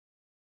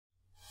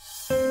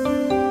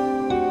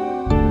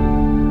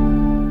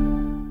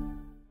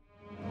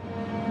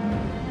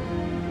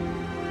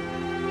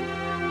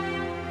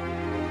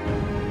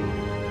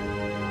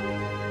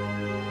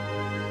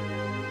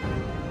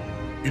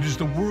is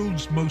the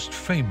world's most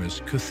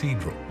famous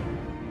cathedral.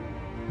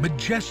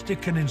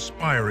 Majestic and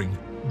inspiring,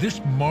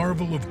 this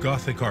marvel of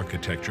Gothic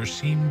architecture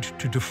seemed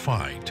to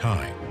defy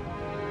time.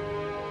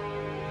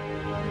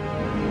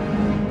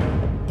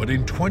 But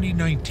in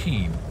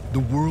 2019, the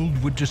world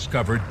would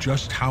discover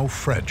just how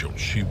fragile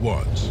she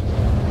was.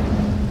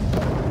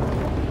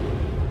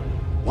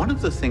 One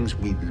of the things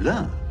we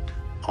learned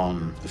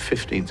on the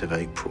 15th of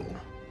April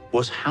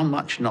was how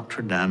much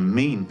Notre Dame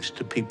means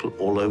to people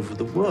all over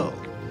the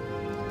world.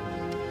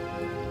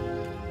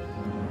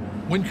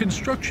 When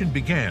construction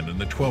began in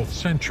the 12th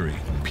century,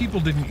 people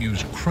didn't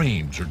use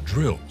cranes or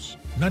drills,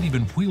 not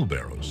even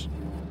wheelbarrows.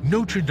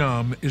 Notre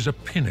Dame is a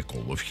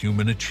pinnacle of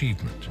human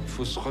achievement.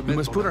 We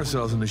must put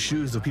ourselves in the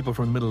shoes of people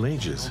from the Middle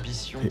Ages.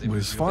 It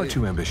was far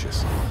too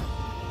ambitious.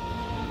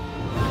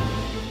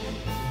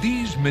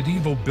 These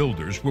medieval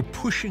builders were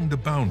pushing the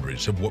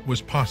boundaries of what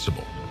was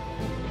possible.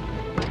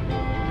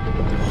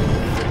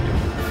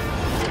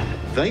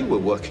 They were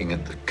working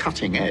at the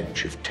cutting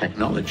edge of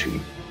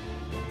technology.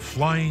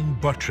 Flying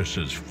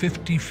buttresses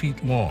 50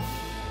 feet long.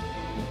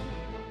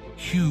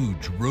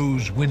 Huge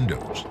rose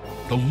windows,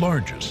 the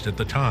largest at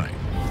the time.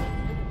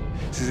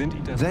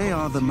 They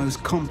are the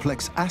most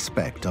complex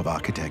aspect of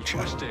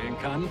architecture.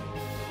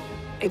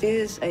 It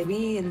is a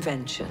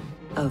reinvention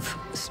of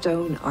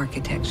stone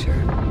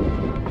architecture.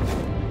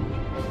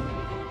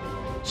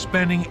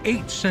 Spanning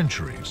 8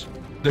 centuries,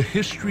 the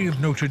history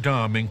of Notre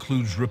Dame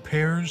includes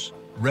repairs,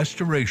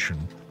 restoration,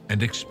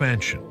 and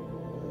expansion.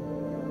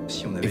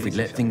 If we'd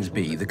let things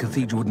be, the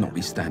cathedral would not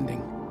be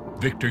standing.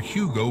 Victor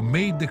Hugo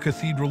made the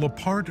cathedral a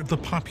part of the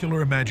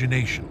popular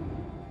imagination.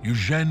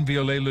 Eugène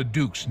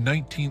Viollet-le-Duc's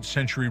 19th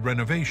century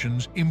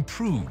renovations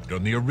improved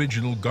on the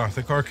original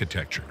Gothic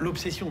architecture.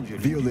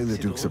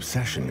 Viollet-le-Duc's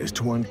obsession is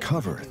to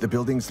uncover the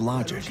building's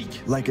logic,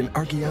 like an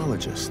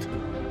archaeologist.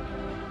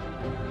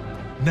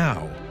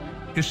 Now,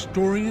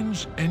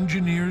 historians,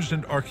 engineers,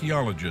 and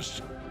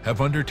archaeologists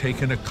have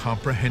undertaken a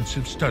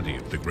comprehensive study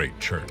of the great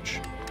church.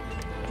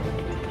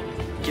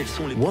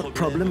 What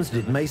problems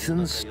did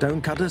masons,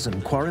 stonecutters,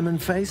 and quarrymen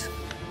face?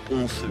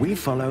 We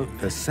follow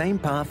the same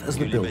path as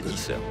the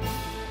builders.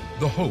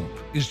 The hope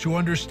is to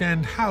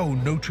understand how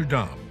Notre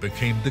Dame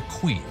became the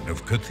queen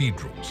of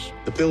cathedrals.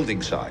 The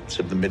building sites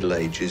of the Middle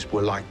Ages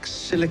were like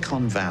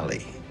Silicon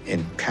Valley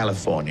in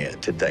California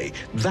today.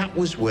 That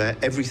was where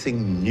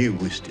everything new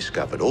was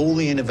discovered, all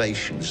the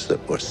innovations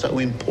that were so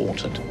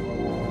important.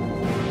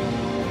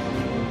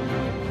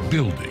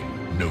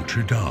 Building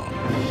Notre Dame.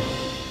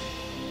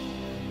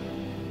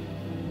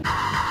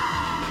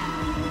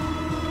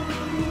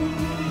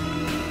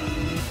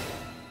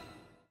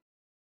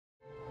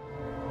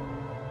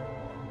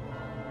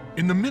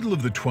 In the middle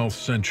of the 12th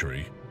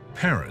century,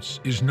 Paris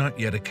is not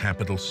yet a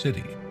capital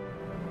city.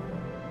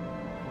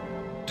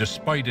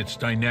 Despite its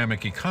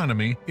dynamic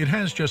economy, it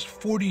has just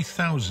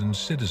 40,000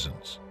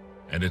 citizens,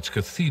 and its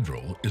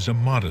cathedral is a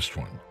modest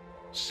one,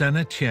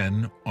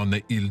 Saint-Étienne on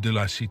the Ile de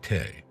la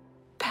Cité.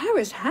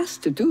 Paris has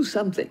to do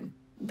something.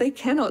 They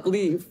cannot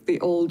leave the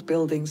old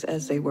buildings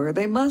as they were.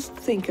 They must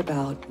think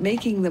about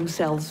making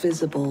themselves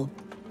visible.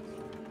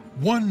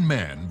 One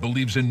man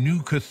believes a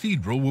new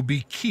cathedral will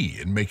be key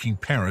in making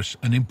Paris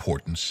an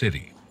important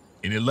city.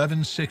 In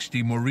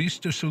 1160, Maurice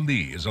de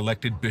Sully is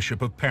elected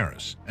Bishop of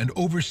Paris and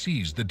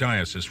oversees the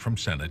diocese from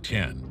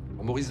Saint-Étienne.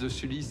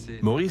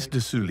 Maurice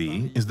de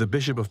Sully is the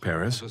Bishop of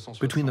Paris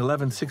between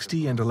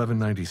 1160 and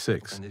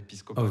 1196,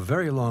 a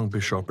very long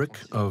bishopric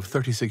of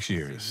 36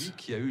 years.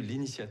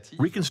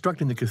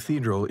 Reconstructing the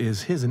cathedral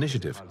is his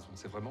initiative.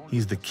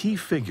 He's the key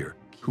figure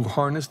who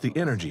harnessed the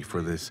energy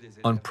for this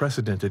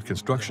unprecedented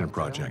construction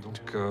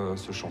project.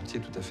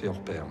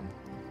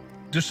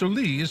 De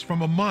Sully is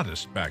from a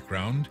modest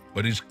background,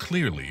 but is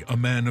clearly a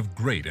man of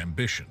great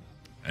ambition.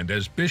 And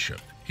as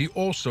bishop, he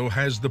also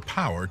has the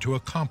power to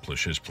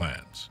accomplish his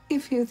plans.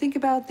 If you think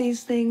about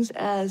these things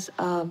as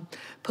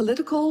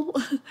political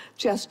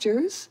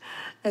gestures,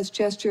 as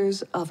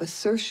gestures of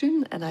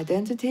assertion and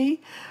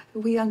identity,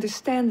 we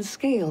understand the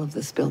scale of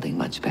this building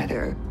much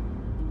better.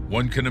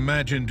 One can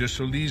imagine de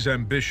Sully's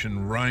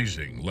ambition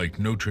rising like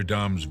Notre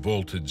Dame's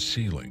vaulted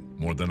ceiling,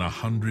 more than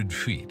 100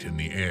 feet in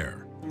the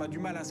air.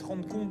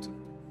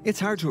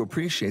 It's hard to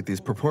appreciate these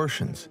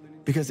proportions,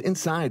 because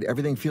inside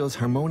everything feels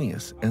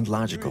harmonious and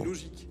logical.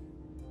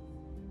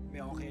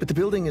 But the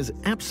building is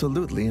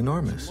absolutely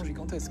enormous.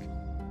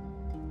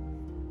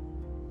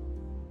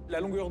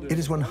 It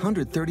is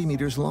 130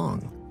 meters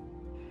long.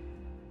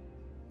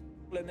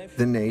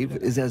 The nave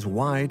is as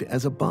wide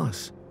as a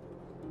bus.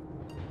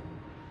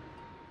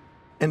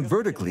 And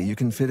vertically, you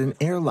can fit an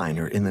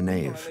airliner in the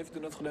nave.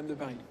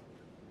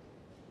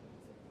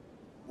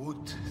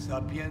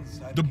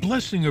 The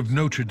blessing of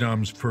Notre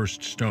Dame's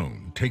first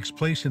stone takes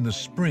place in the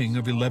spring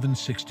of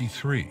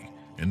 1163,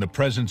 in the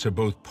presence of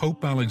both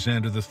Pope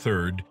Alexander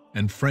III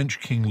and French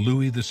King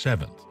Louis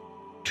VII,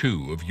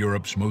 two of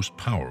Europe's most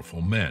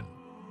powerful men.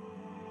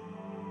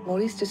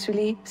 Maurice de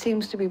Sully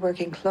seems to be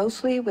working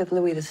closely with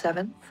Louis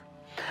VII.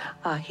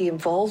 He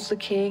involves the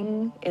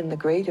king in the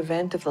great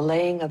event of the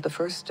laying of the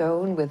first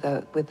stone with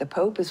the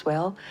Pope as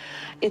well.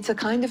 It's a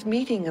kind of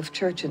meeting of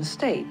church and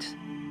state.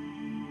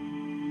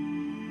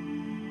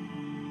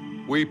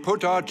 We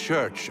put our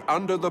church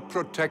under the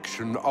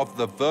protection of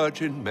the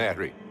Virgin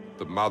Mary,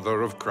 the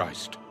Mother of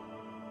Christ.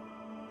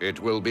 It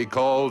will be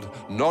called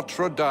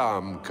Notre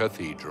Dame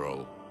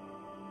Cathedral.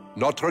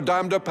 Notre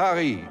Dame de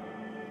Paris.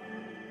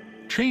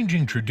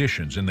 Changing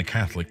traditions in the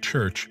Catholic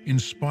Church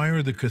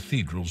inspire the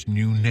cathedral's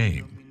new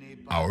name,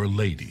 Our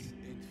Lady.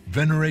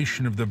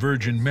 Veneration of the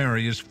Virgin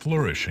Mary is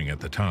flourishing at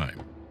the time.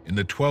 In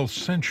the 12th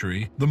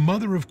century, the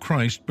Mother of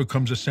Christ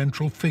becomes a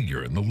central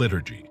figure in the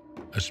liturgy,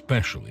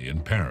 especially in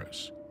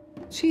Paris.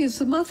 She is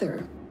the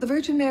mother. The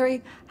Virgin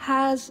Mary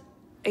has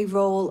a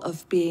role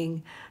of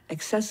being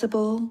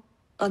accessible,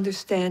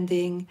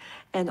 understanding,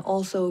 and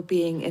also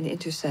being an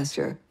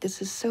intercessor.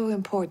 This is so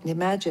important.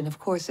 Imagine, of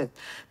course, that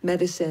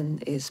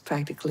medicine is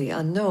practically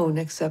unknown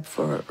except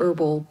for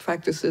herbal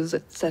practices,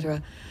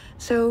 etc.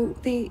 So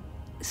the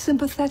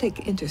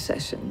sympathetic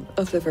intercession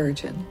of the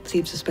Virgin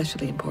seems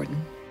especially important.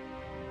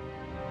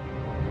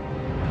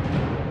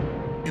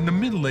 In the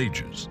Middle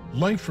Ages,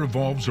 life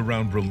revolves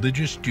around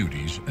religious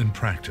duties and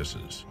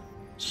practices.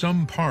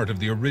 Some part of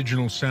the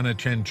original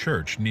Saint-Étienne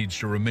church needs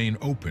to remain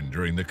open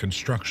during the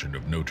construction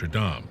of Notre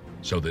Dame,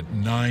 so that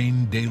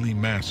 9 daily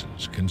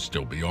masses can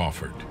still be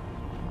offered.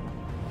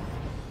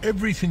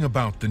 Everything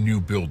about the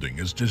new building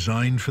is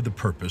designed for the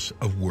purpose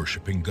of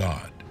worshiping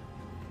God.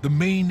 The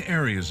main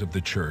areas of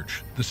the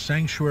church, the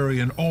sanctuary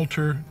and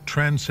altar,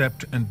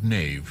 transept and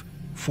nave,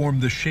 form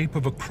the shape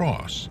of a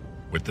cross,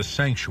 with the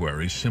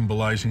sanctuary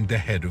symbolizing the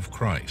head of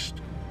Christ.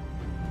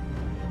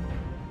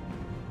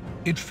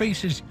 It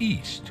faces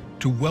east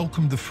to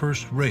welcome the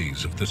first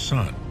rays of the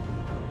sun.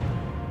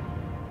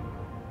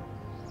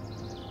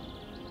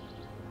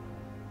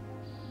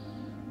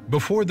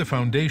 Before the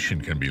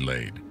foundation can be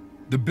laid,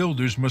 the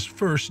builders must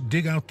first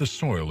dig out the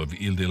soil of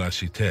Ile de la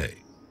Cité,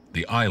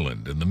 the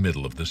island in the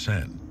middle of the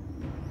Seine.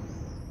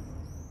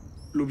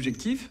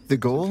 The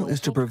goal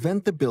is to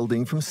prevent the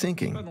building from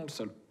sinking.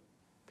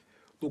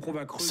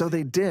 So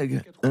they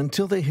dig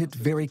until they hit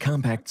very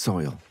compact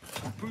soil,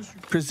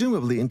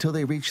 presumably until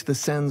they reach the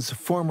Seine's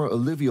former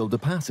alluvial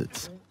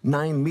deposits,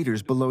 9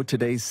 meters below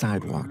today's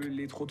sidewalk.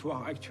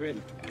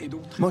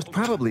 Most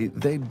probably,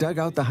 they dug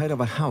out the height of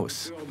a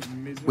house,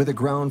 with a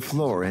ground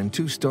floor and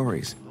 2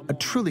 stories, a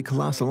truly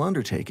colossal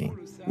undertaking,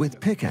 with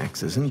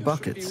pickaxes and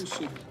buckets.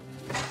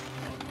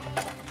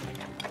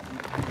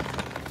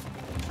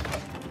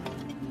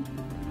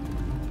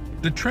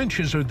 The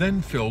trenches are then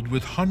filled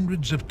with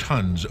hundreds of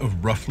tons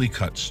of roughly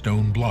cut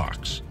stone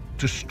blocks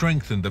to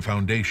strengthen the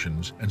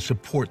foundations and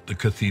support the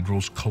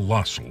cathedral's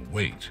colossal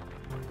weight.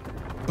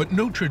 But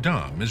Notre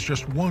Dame is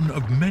just one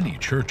of many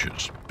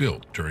churches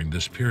built during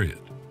this period.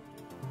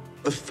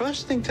 The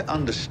first thing to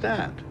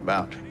understand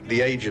about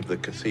the age of the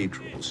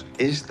cathedrals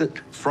is that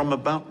from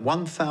about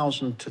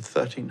 1000 to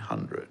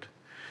 1300,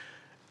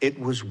 it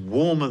was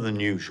warmer than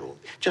usual.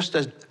 Just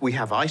as we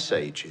have ice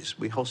ages,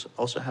 we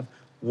also have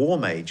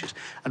warm ages.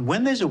 And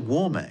when there's a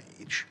warm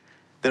age,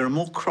 there are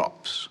more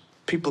crops,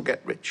 people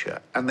get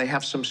richer, and they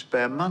have some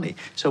spare money.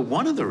 So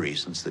one of the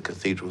reasons the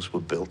cathedrals were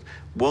built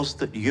was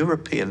that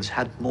Europeans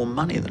had more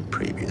money than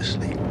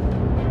previously.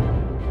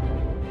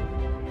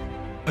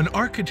 An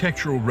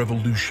architectural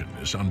revolution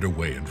is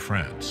underway in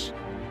France.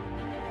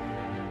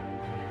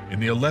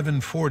 In the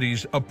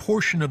 1140s, a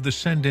portion of the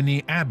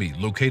Saint-Denis Abbey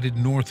located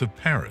north of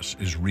Paris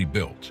is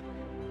rebuilt.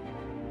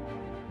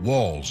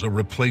 Walls are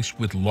replaced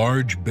with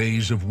large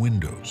bays of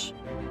windows.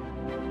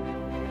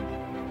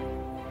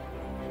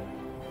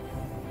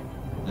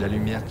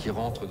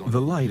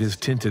 The light is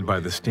tinted by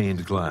the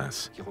stained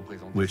glass,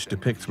 which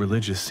depicts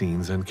religious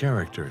scenes and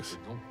characters.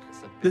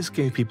 This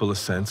gave people a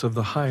sense of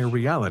the higher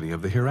reality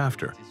of the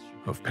hereafter,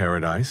 of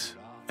paradise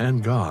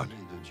and God.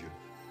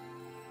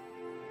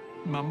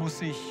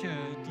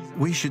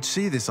 We should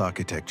see this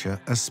architecture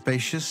as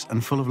spacious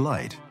and full of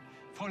light.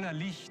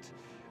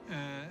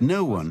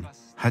 No one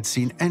had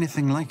seen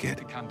anything like it.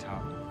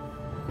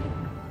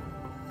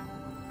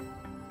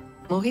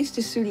 Maurice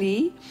de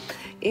Sully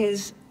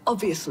is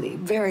obviously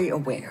very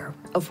aware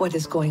of what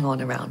is going on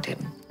around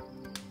him.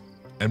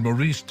 And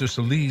Maurice de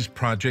Sully's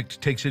project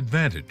takes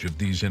advantage of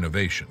these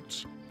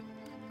innovations.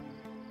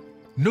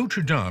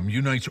 Notre Dame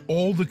unites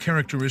all the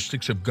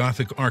characteristics of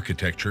Gothic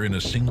architecture in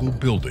a single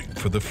building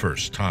for the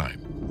first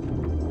time.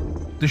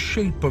 The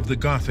shape of the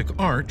Gothic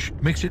arch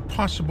makes it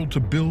possible to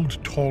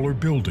build taller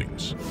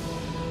buildings.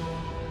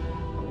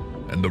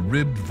 And the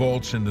ribbed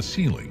vaults in the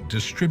ceiling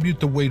distribute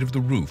the weight of the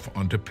roof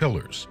onto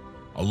pillars,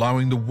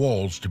 allowing the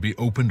walls to be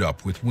opened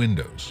up with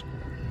windows.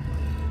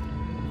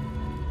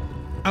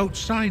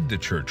 Outside the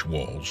church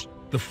walls,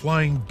 the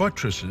flying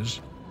buttresses,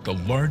 the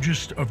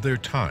largest of their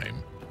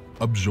time,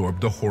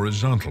 absorb the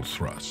horizontal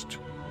thrust.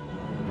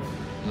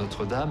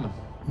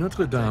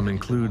 Notre Dame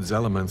includes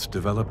elements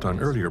developed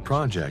on earlier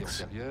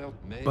projects,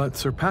 but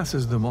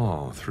surpasses them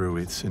all through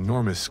its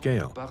enormous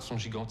scale.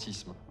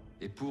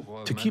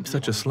 To keep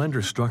such a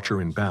slender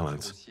structure in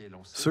balance,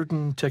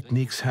 certain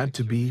techniques had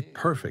to be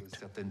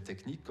perfect,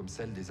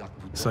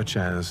 such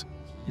as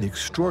the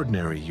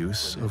extraordinary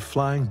use of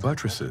flying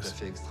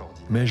buttresses,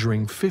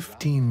 measuring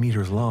 15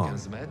 meters long.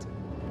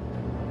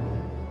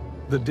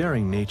 The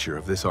daring nature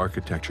of this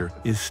architecture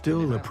is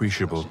still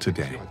appreciable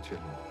today.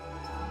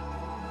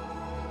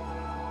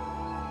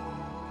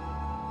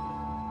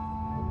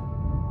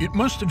 It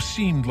must have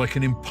seemed like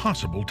an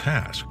impossible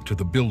task to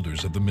the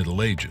builders of the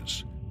Middle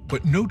Ages,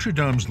 but Notre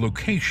Dame's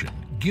location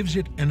gives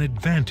it an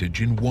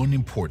advantage in one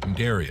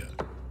important area.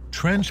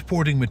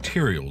 Transporting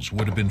materials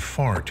would have been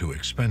far too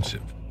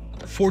expensive.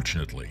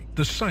 Fortunately,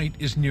 the site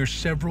is near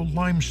several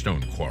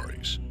limestone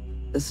quarries.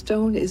 The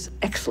stone is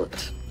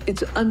excellent.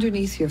 It's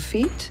underneath your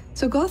feet,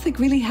 so Gothic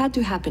really had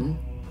to happen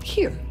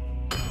here.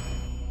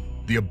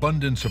 The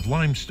abundance of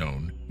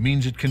limestone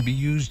means it can be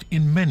used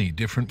in many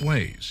different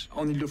ways.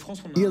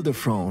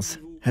 Ile-de-France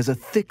has a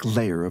thick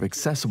layer of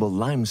accessible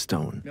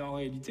limestone,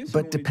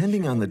 but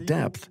depending on the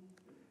depth,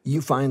 you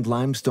find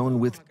limestone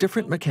with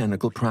different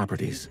mechanical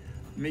properties.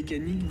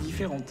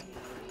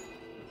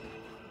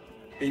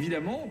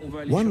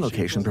 One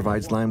location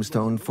provides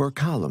limestone for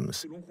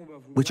columns,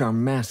 which are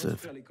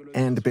massive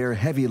and bear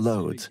heavy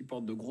loads,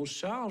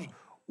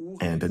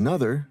 and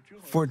another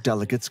for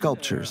delicate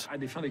sculptures.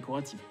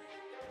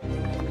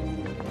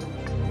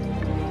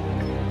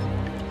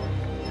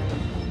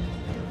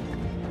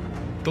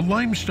 The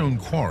limestone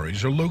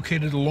quarries are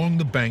located along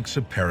the banks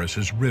of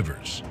Paris's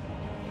rivers.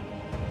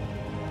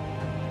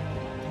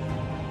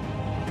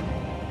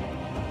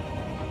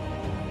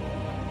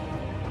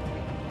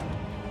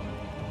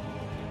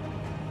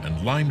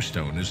 And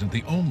limestone isn't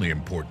the only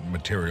important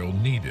material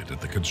needed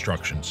at the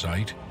construction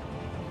site.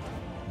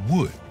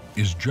 Wood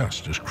is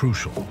just as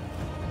crucial.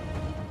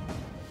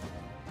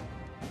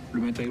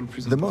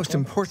 The most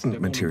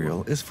important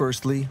material is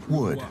firstly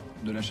wood.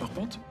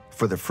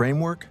 For the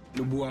framework,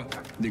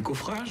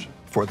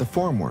 for the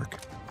formwork,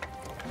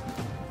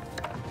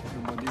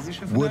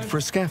 wood for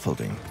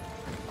scaffolding,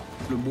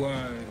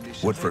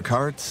 wood for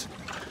carts,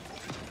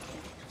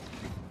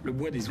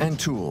 and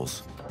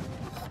tools.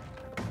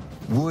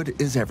 Wood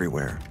is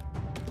everywhere.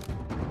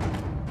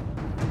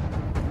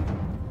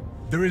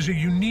 There is a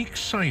unique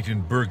site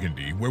in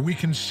Burgundy where we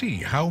can see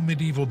how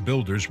medieval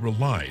builders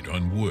relied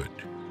on wood.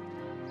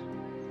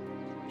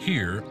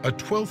 Here, a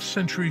 12th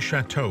century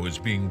chateau is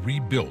being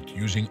rebuilt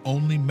using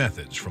only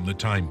methods from the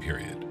time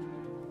period.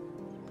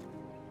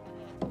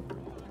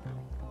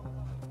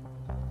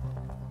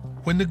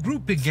 When the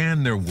group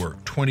began their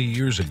work 20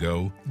 years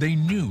ago, they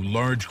knew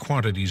large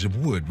quantities of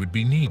wood would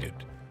be needed.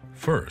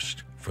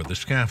 First, for the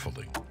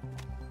scaffolding.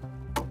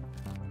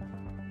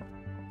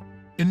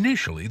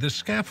 Initially, the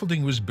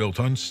scaffolding was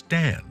built on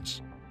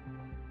stands.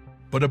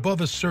 But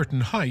above a certain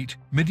height,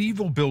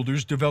 medieval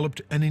builders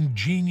developed an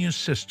ingenious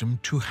system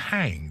to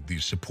hang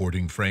these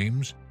supporting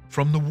frames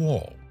from the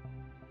wall.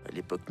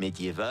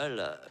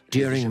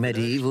 During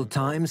medieval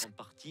times,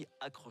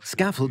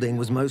 scaffolding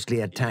was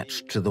mostly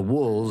attached to the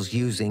walls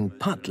using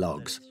putt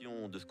logs,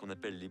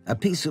 a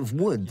piece of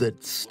wood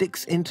that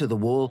sticks into the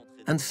wall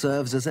and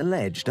serves as a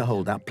ledge to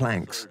hold up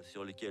planks.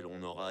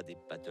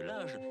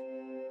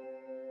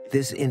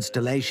 This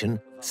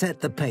installation set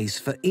the pace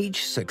for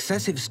each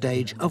successive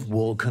stage of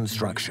wall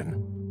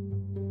construction.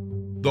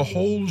 The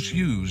holes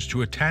used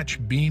to attach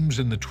beams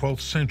in the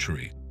 12th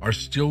century are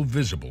still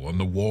visible on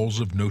the walls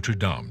of Notre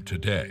Dame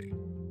today.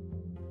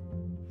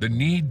 The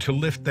need to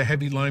lift the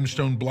heavy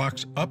limestone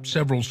blocks up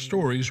several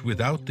stories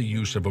without the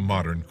use of a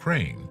modern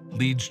crane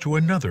leads to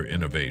another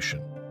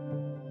innovation.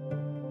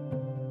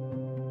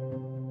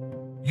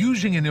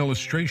 Using an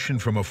illustration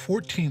from a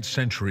 14th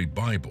century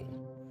Bible,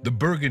 the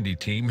Burgundy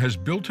team has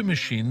built a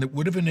machine that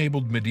would have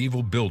enabled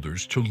medieval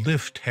builders to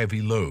lift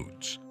heavy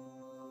loads.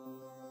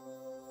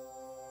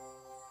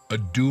 A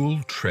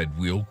dual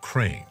treadwheel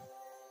crane,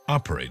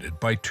 operated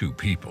by 2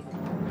 people.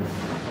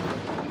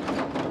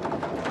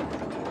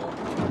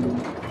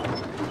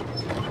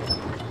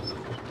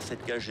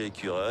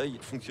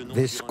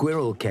 This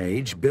squirrel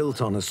cage,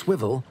 built on a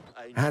swivel,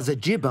 has a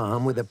jib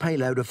arm with a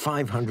payload of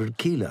 500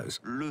 kilos,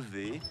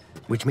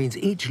 which means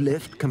each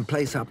lift can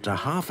place up to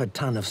half a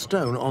ton of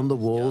stone on the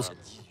walls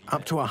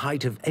up to a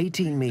height of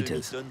 18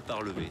 meters.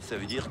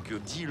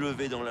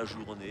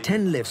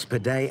 10 lifts per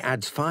day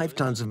adds 5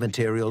 tons of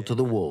material to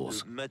the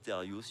walls.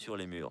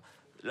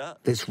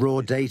 This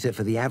raw data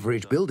for the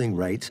average building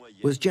rate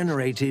was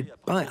generated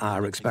by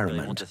our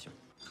experiment.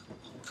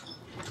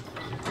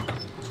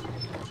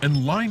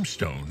 And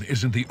limestone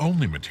isn't the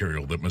only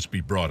material that must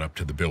be brought up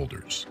to the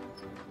builders.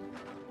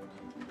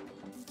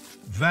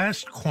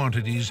 Vast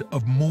quantities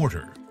of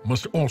mortar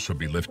must also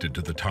be lifted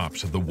to the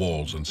tops of the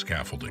walls and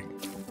scaffolding.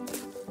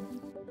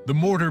 The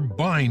mortar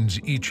binds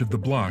each of the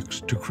blocks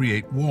to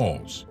create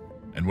walls,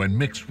 and when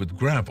mixed with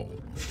gravel,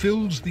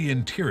 fills the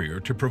interior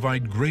to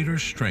provide greater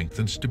strength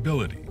and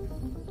stability,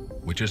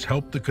 which has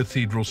helped the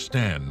cathedral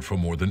stand for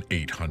more than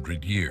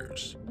 800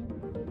 years.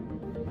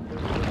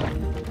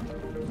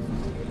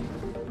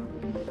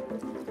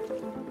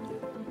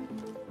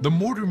 The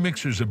mortar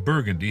mixers of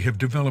Burgundy have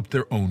developed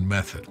their own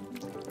method.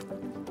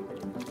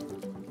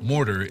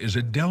 Mortar is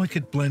a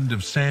delicate blend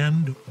of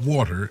sand,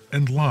 water,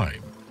 and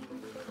lime.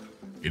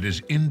 It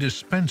is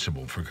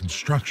indispensable for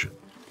construction,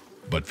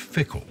 but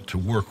fickle to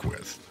work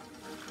with.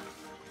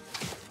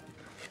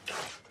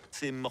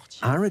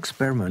 Our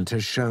experiment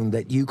has shown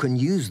that you can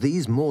use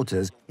these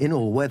mortars in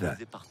all weather.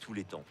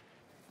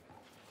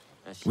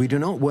 We do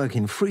not work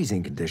in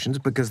freezing conditions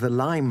because the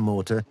lime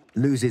mortar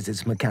loses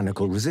its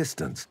mechanical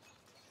resistance.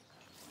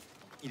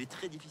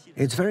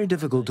 It's very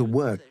difficult to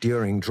work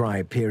during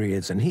dry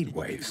periods and heat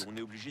waves,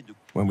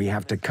 when we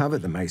have to cover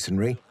the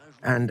masonry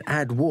and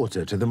add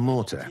water to the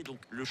mortar.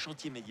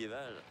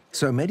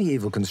 So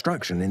medieval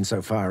construction,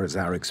 insofar as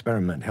our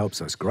experiment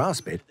helps us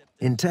grasp it,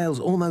 entails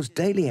almost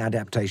daily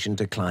adaptation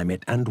to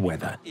climate and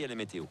weather.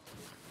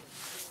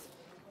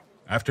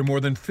 After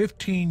more than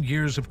 15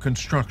 years of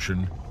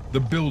construction, the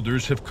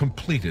builders have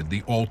completed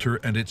the altar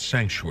and its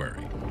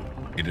sanctuary.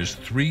 It is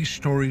 3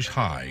 stories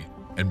high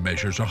and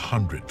measures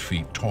 100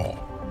 feet tall.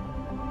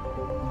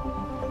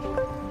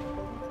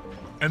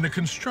 And the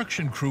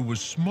construction crew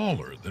was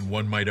smaller than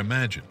one might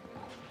imagine,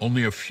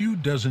 only a few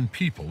dozen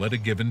people at a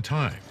given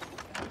time.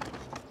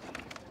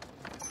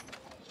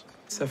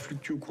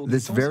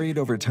 This varied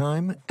over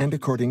time and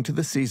according to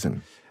the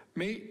season.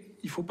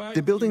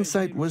 The building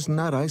site was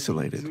not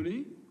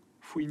isolated,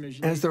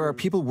 as there are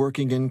people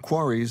working in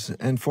quarries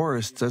and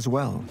forests as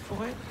well.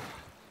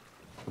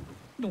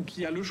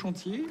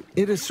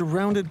 It is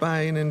surrounded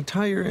by an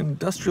entire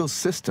industrial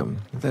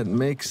system that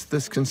makes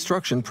this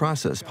construction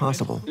process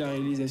possible.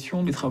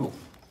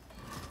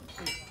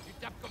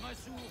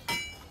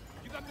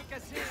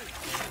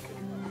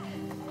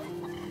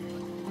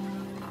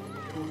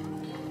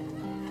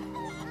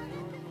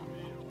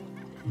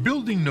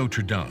 Building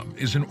Notre Dame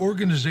is an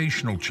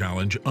organizational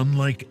challenge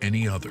unlike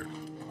any other.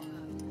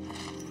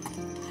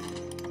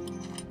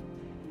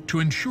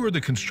 To ensure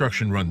the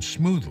construction runs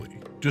smoothly,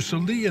 de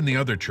Sully and the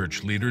other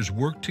church leaders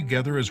work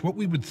together as what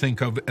we would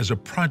think of as a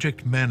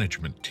project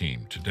management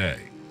team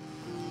today.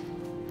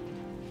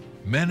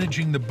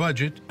 Managing the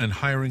budget and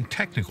hiring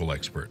technical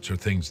experts are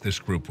things this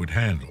group would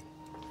handle.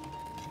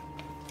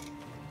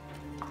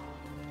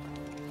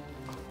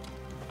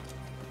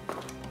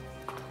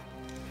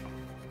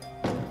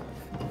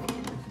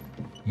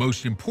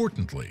 Most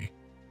importantly,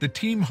 the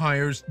team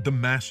hires the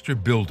master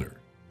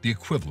builder, the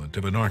equivalent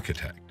of an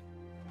architect.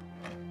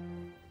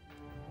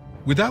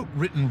 Without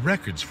written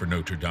records for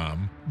Notre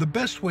Dame, the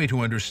best way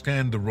to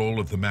understand the role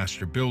of the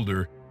master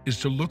builder is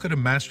to look at a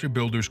master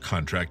builder's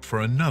contract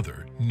for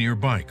another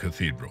nearby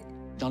cathedral.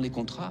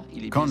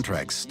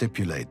 Contracts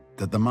stipulate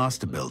that the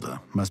master builder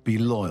must be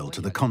loyal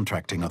to the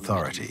contracting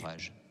authority,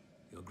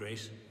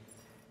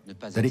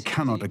 that he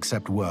cannot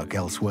accept work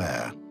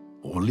elsewhere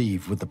or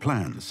leave with the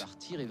plans.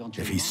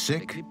 If he's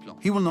sick,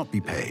 he will not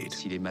be paid.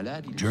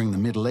 During the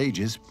Middle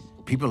Ages,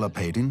 people are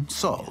paid in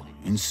sol,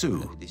 in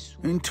sous,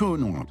 in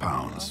tournois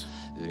pounds,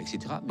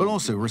 but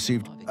also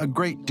received a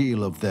great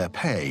deal of their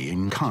pay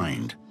in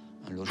kind: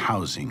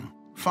 housing,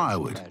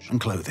 firewood, and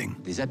clothing.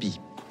 The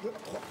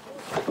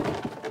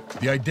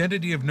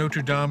identity of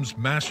Notre Dame's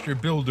master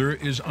builder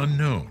is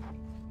unknown.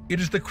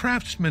 It is the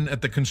craftsmen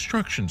at the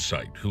construction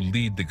site who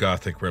lead the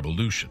Gothic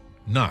revolution,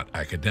 not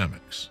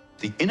academics.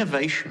 The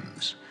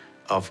innovations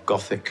of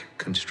Gothic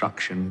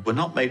construction were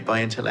not made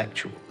by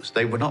intellectuals.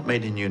 They were not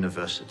made in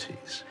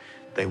universities.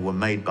 They were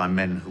made by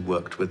men who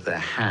worked with their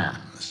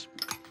hands.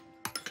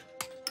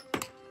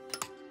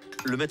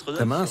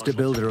 The master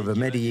builder of a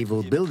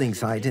medieval building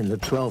site in the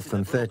 12th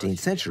and 13th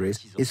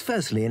centuries is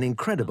firstly an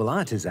incredible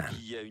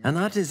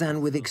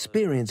artisan with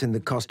experience in the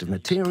cost of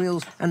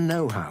materials and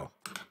know-how,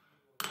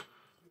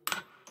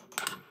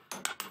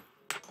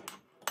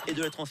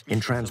 in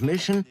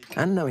transmission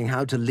and knowing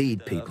how to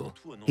lead people.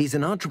 He's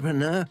an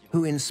entrepreneur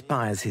who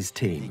inspires his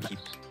team.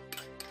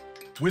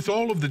 With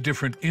all of the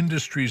different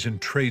industries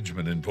and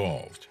tradesmen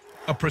involved,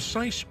 a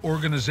precise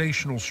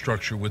organizational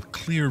structure with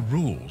clear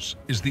rules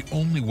is the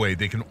only way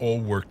they can all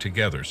work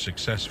together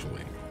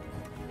successfully.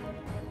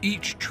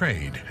 Each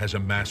trade has a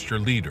master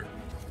leader,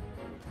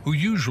 who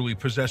usually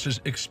possesses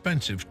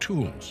expensive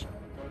tools.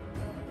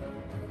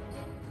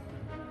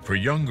 For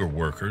younger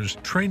workers,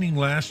 training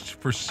lasts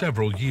for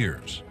several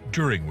years,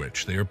 during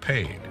which they are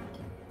paid.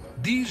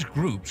 These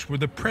groups were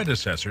the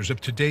predecessors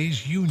of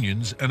today's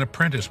unions and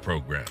apprentice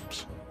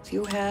programs.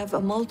 You have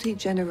a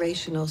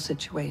multi-generational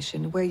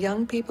situation where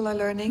young people are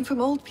learning from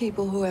old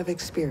people who have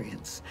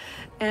experience.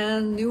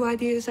 And new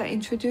ideas are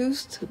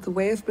introduced, the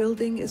way of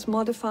building is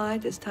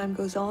modified as time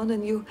goes on,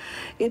 and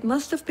it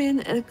must have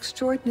been an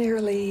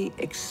extraordinarily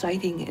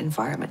exciting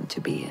environment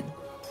to be in.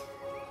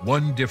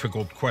 One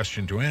difficult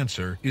question to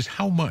answer is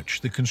how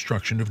much the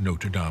construction of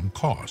Notre Dame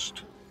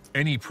cost.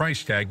 Any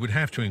price tag would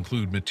have to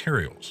include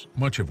materials,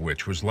 much of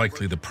which was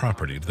likely the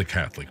property of the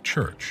Catholic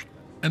Church.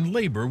 And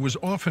labor was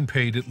often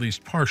paid at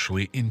least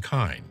partially in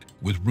kind,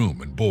 with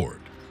room and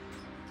board.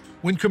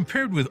 When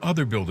compared with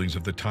other buildings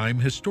of the time,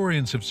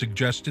 historians have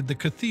suggested the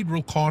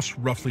cathedral cost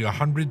roughly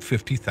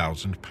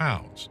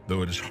 £150,000,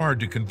 though it is hard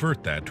to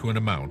convert that to an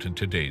amount in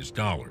today's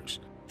dollars.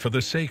 For the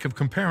sake of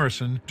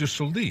comparison, de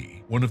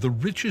Sully, one of the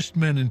richest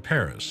men in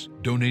Paris,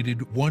 donated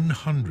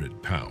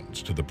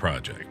 £100 to the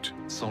project.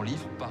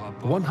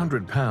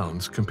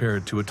 £100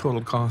 compared to a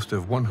total cost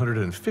of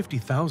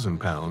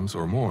 £150,000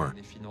 or more.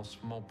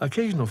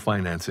 Occasional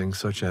financing,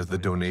 such as the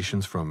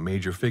donations from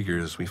major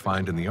figures we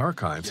find in the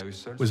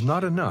archives, was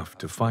not enough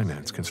to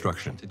finance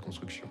construction.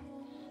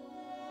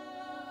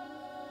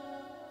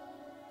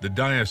 The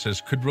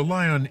diocese could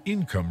rely on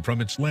income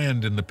from its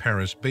land in the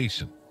Paris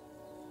basin.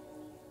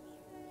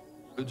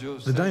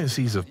 The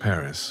Diocese of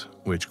Paris,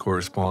 which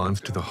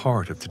corresponds to the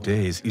heart of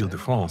today's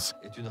Île-de-France,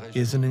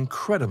 is an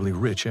incredibly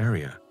rich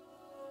area.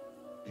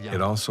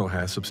 It also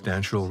has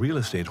substantial real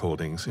estate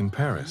holdings in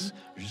Paris.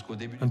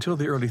 Until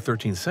the early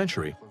 13th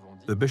century,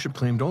 the bishop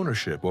claimed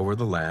ownership over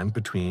the land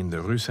between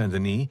the Rue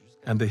Saint-Denis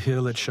and the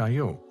hill at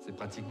Chaillot.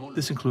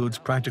 This includes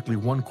practically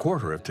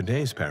 1/4 of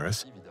today's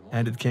Paris,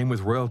 and it came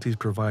with royalties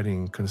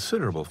providing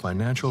considerable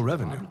financial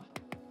revenue.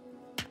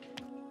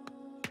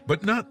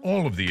 But not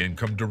all of the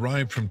income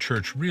derived from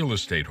church real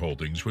estate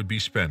holdings would be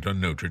spent on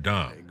Notre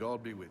Dame.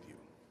 God be with you.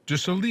 De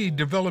Sully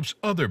develops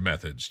other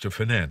methods to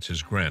finance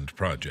his grand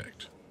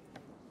project.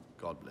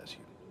 God bless you.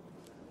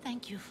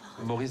 Thank you,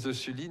 Father.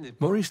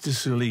 Maurice de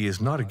Sully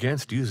is not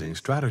against using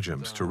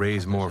stratagems to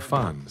raise more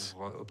funds.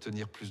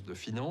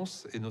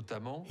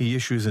 He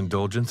issues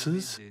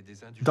indulgences,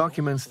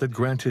 documents that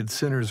granted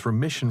sinners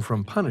remission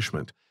from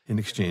punishment in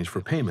exchange for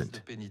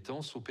payment.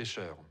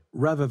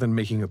 Rather than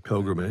making a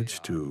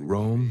pilgrimage to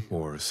Rome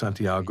or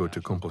Santiago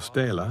de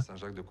Compostela,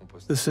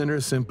 the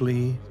sinner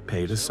simply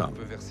paid a sum.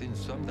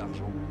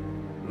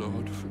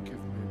 Lord, forgive me.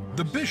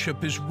 The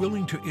bishop is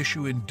willing to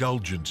issue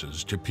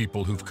indulgences to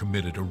people who've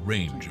committed a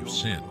range of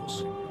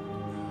sins.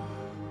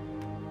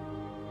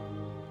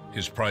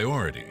 His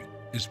priority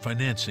is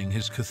financing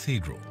his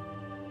cathedral.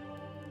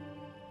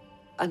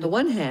 On the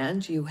one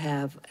hand, you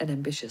have an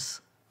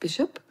ambitious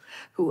bishop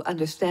who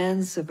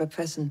understands the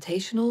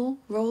representational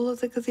role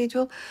of the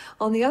cathedral.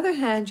 On the other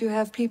hand, you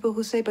have people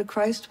who say, but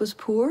Christ was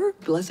poor.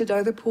 Blessed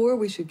are the poor.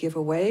 We should give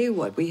away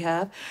what we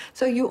have.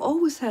 So you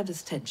always have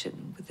this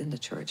tension within the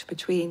church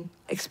between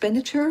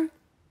expenditure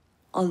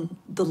on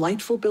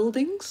delightful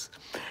buildings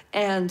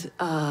and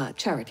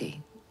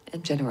charity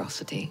and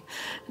generosity.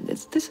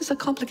 This is a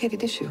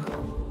complicated issue.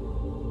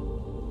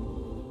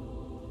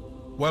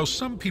 While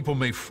some people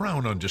may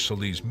frown on de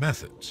Sully's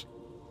methods,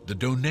 the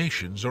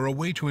donations are a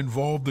way to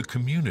involve the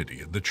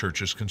community in the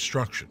church's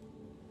construction.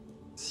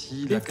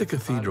 If the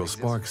cathedral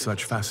sparks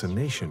such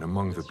fascination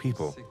among the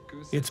people,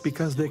 it's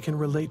because they can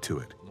relate to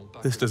it.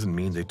 This doesn't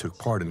mean they took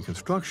part in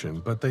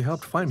construction, but they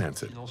helped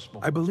finance it.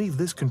 I believe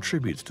this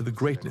contributes to the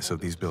greatness of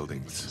these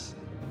buildings.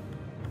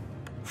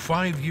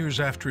 5 years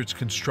after its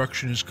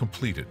construction is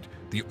completed,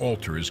 the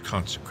altar is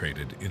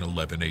consecrated in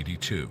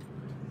 1182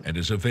 and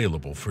is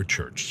available for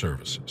church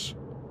services.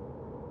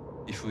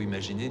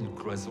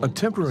 A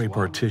temporary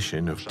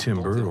partition of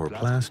timber or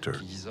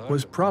plaster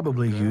was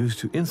probably used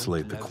to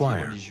insulate the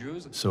choir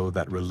so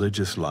that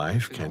religious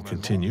life can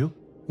continue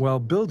while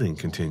building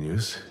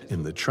continues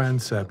in the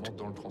transept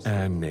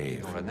and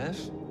nave.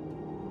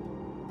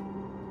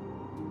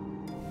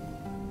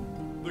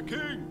 The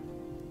king!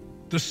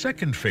 The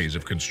second phase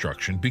of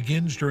construction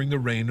begins during the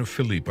reign of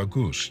Philippe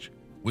Auguste,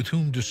 with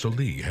whom de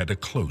Sully had a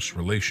close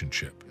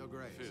relationship.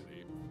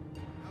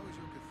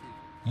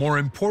 More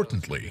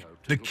importantly,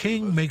 the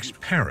king makes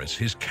Paris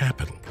his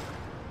capital,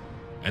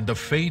 and the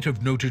fate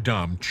of Notre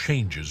Dame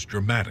changes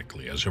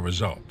dramatically as a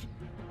result.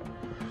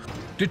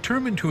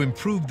 Determined to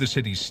improve the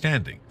city's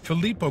standing,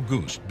 Philippe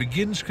Auguste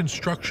begins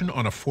construction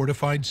on a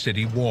fortified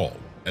city wall,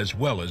 as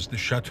well as the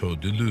Château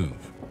du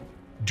Louvre.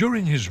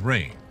 During his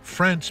reign,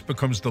 France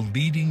becomes the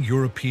leading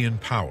European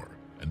power,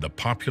 and the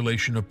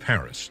population of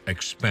Paris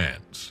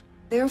expands.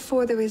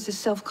 Therefore, there is a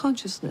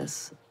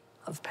self-consciousness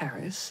of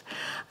Paris.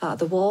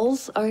 The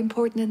walls are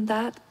important in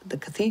that. The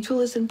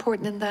cathedral is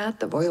important in that.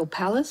 The royal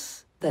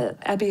palace, the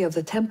Abbey of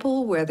the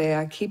Temple, where they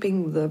are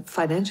keeping the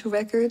financial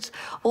records.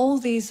 All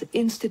these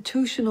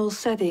institutional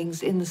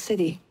settings in the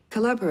city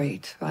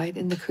collaborate, right,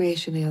 in the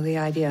creation of the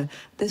idea.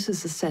 This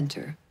is the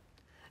center.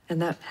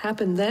 And that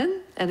happened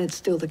then, and it's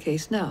still the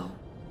case now.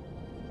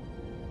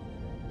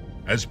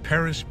 As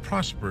Paris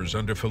prospers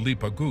under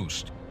Philippe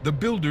Auguste, the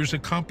builders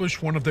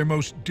accomplish one of their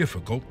most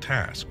difficult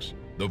tasks: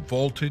 the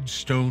vaulted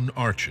stone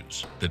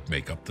arches that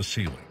make up the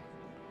ceiling.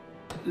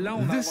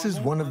 This is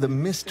one of the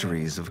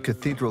mysteries of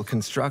cathedral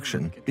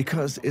construction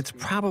because it's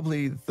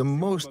probably the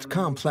most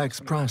complex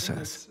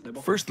process.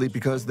 Firstly,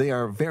 because they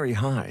are very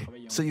high,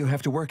 so you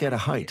have to work at a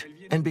height,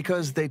 and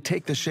because they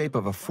take the shape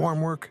of a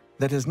formwork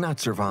that has not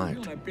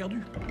survived.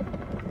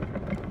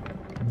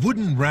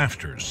 Wooden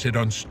rafters sit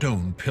on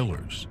stone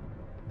pillars.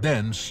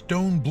 Then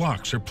stone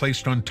blocks are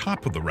placed on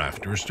top of the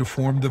rafters to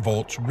form the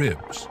vault's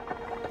ribs.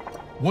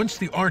 Once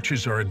the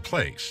arches are in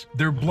place,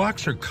 their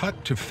blocks are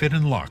cut to fit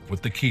and lock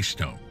with the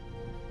keystone.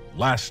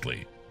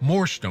 Lastly,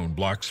 more stone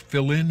blocks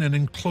fill in and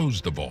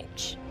enclose the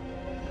vaults.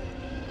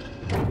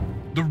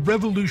 The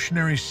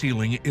revolutionary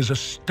ceiling is a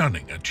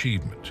stunning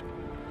achievement,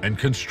 and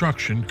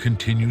construction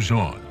continues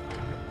on.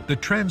 The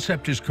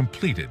transept is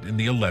completed in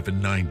the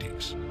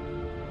 1190s.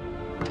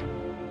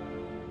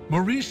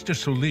 Maurice de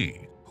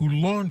Sully, who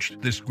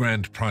launched this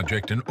grand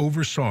project and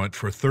oversaw it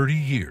for 30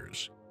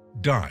 years,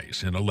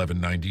 dies in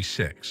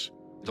 1196.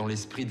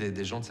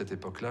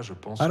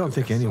 I don't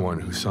think anyone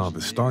who saw the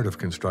start of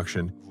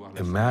construction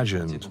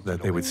imagined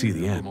that they would see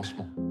the end.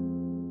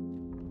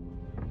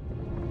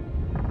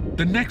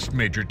 The next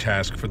major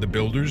task for the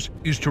builders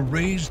is to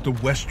raise the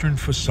western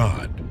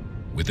facade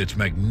with its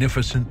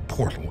magnificent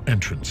portal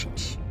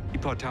entrances.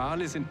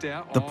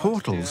 The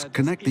portals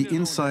connect the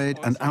inside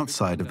and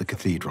outside of the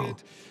cathedral.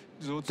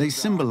 They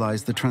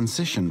symbolize the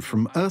transition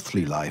from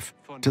earthly life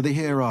to the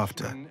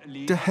hereafter,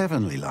 to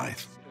heavenly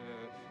life.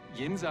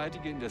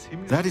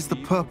 That is the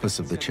purpose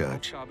of the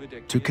church,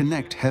 to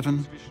connect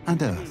heaven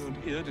and earth.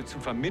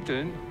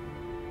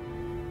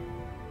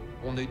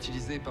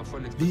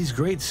 These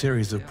great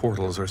series of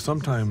portals are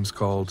sometimes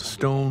called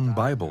stone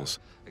Bibles,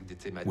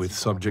 with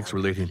subjects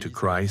relating to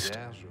Christ,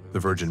 the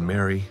Virgin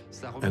Mary,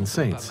 and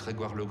saints.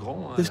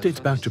 This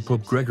dates back to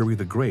Pope Gregory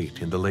the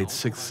Great in the late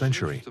 6th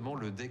century,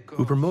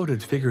 who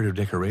promoted figurative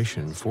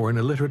decoration for an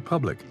illiterate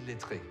public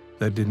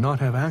that did not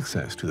have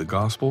access to the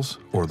Gospels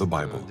or the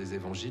Bible.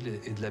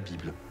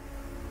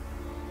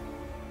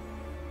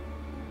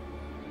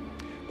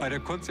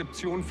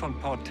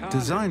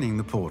 Designing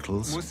the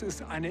portals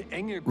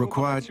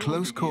required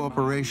close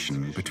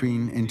cooperation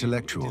between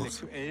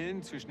intellectuals,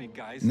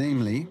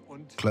 namely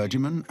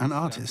clergymen and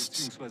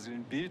artists,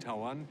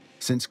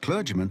 since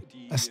clergymen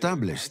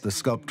established the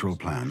sculptural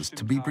plans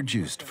to be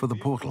produced for the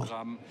portal.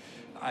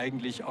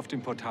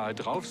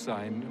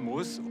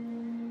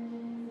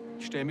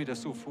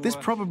 This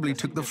probably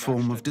took the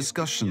form of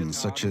discussions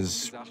such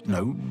as,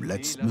 no,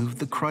 let's move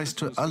the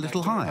Christ a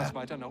little higher.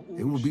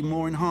 It will be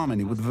more in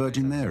harmony with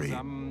Virgin Mary.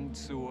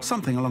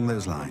 Something along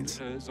those lines.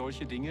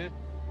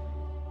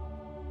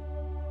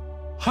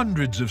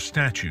 Hundreds of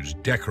statues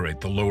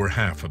decorate the lower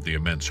half of the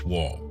immense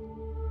wall.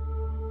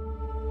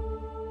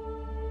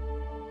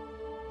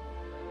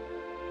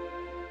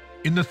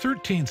 In the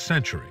 13th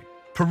century,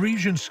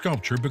 Parisian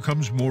sculpture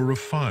becomes more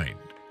refined,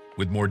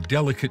 with more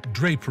delicate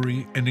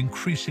drapery and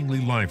increasingly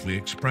lively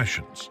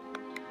expressions.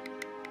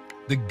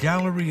 The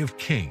Gallery of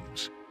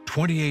Kings,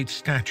 28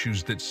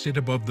 statues that sit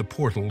above the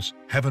portals,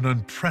 have an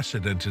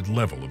unprecedented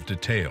level of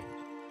detail.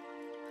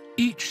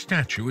 Each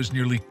statue is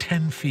nearly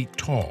 10 feet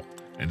tall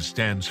and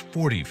stands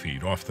 40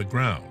 feet off the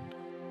ground,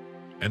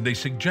 and they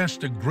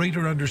suggest a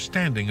greater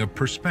understanding of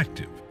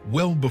perspective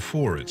well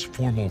before its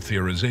formal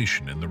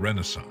theorization in the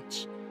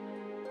Renaissance.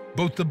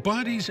 Both the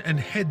bodies and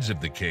heads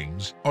of the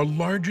kings are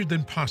larger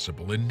than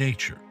possible in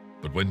nature,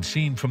 but when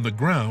seen from the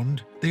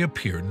ground, they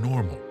appear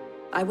normal.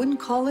 I wouldn't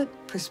call it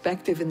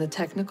perspective in the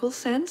technical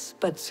sense,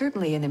 but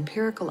certainly an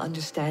empirical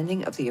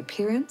understanding of the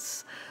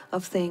appearance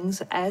of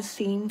things as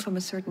seen from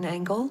a certain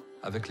angle.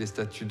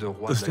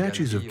 The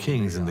statues of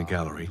kings in the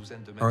gallery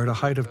are at a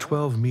height of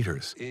 12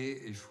 meters.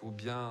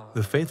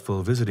 The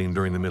faithful visiting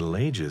during the Middle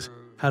Ages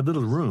had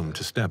little room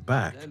to step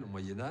back.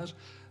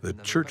 The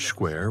church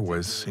square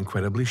was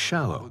incredibly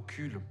shallow,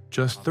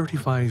 just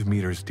 35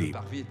 meters deep.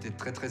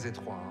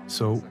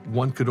 So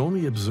one could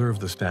only observe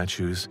the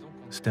statues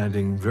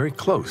standing very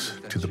close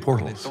to the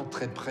portals.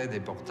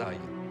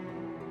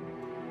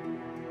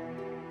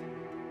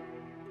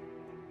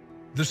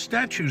 The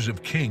statues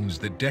of kings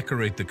that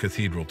decorate the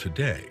cathedral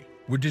today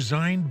were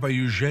designed by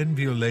Eugène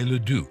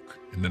Viollet-le-Duc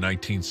in the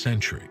 19th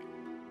century.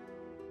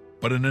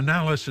 But an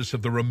analysis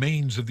of the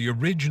remains of the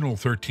original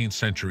 13th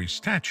century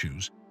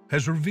statues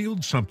has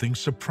revealed something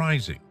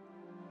surprising.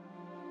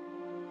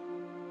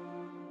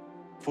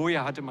 We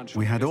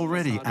had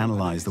already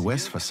analyzed the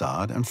west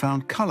facade and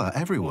found color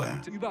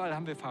everywhere.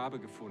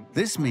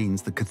 This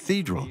means the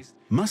cathedral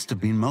must have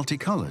been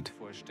multicolored.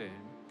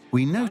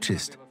 We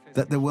noticed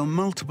that there were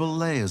multiple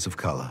layers of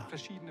color.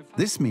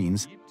 This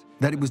means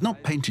that it was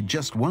not painted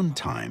just one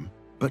time,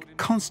 but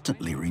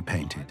constantly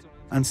repainted,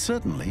 and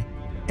certainly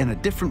in a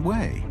different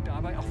way.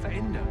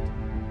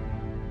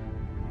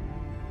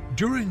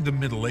 During the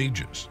Middle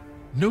Ages,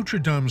 Notre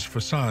Dame's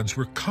facades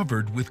were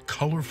covered with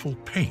colorful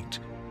paint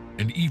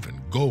and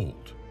even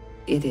gold.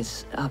 It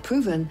is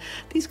proven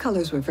these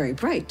colors were very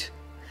bright.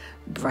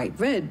 Bright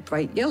red,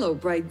 bright yellow,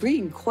 bright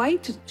green,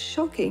 quite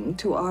shocking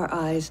to our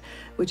eyes,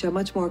 which are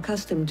much more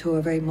accustomed to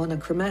a very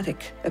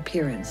monochromatic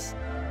appearance.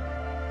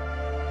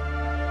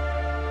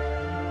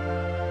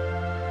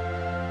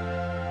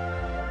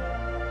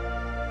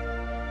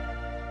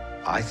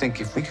 I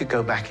think if we could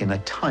go back in a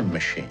time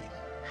machine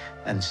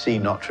and see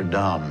Notre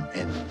Dame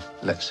in,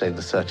 let's say,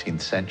 the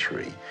 13th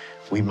century,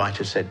 we might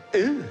have said,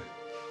 "Ew,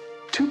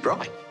 too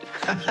bright."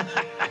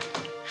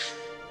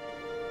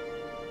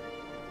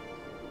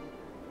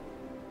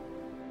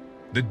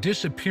 The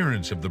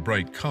disappearance of the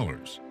bright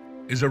colors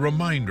is a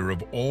reminder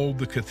of all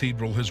the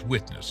cathedral has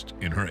witnessed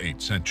in her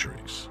 8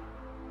 centuries.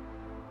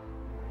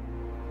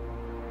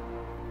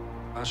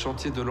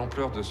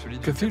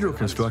 Cathedral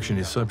construction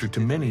is subject to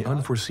many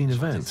unforeseen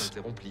events.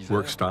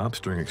 Work stops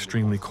during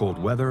extremely cold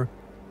weather.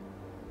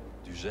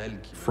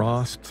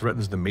 Frost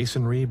threatens the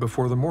masonry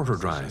before the mortar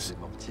dries.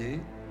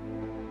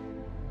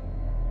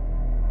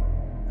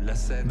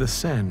 The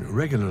Seine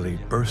regularly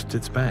bursts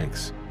its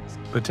banks,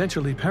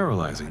 potentially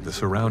paralyzing the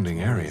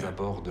surrounding area.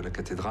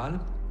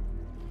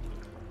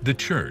 The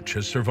church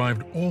has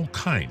survived all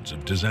kinds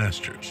of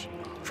disasters,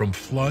 from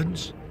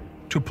floods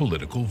to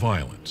political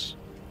violence.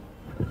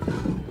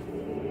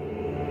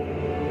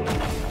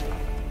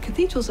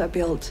 Cathedrals are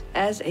built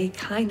as a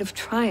kind of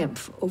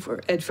triumph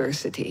over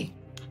adversity.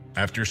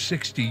 After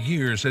 60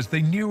 years, as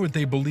they near what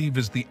they believe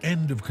is the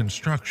end of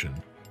construction,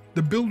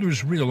 the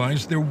builders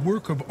realize their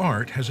work of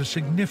art has a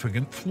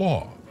significant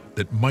flaw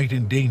that might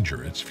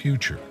endanger its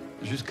future.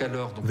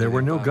 There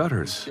were no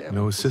gutters,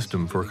 no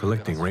system for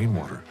collecting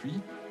rainwater.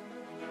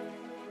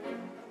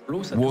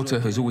 Water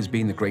has always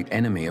been the great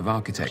enemy of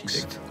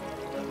architects.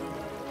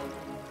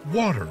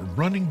 Water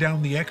running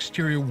down the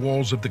exterior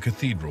walls of the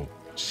cathedral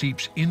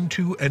seeps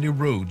into and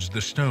erodes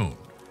the stone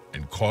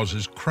and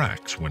causes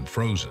cracks when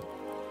frozen.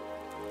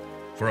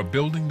 For a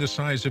building the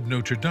size of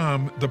Notre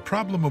Dame, the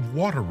problem of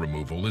water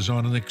removal is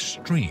on an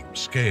extreme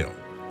scale.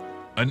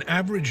 An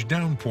average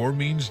downpour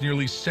means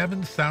nearly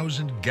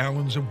 7,000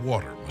 gallons of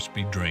water must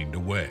be drained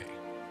away.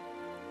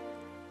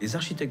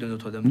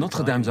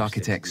 Notre Dame's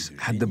architects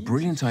had the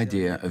brilliant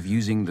idea of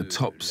using the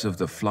tops of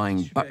the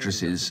flying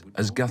buttresses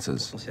as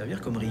gutters.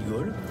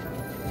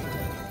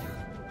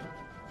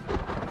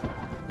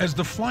 As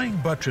the flying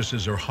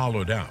buttresses are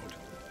hollowed out,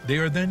 they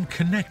are then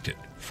connected,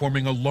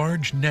 forming a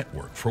large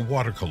network for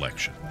water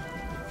collection.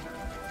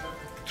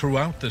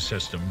 Throughout the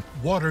system,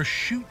 water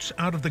shoots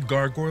out of the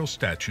gargoyle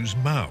statues'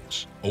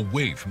 mouths,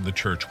 away from the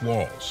church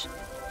walls.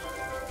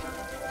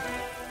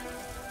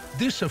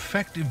 This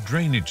effective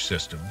drainage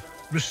system,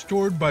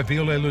 restored by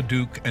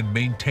Viollet-le-Duc and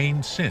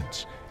maintained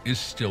since, is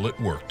still at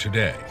work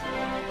today.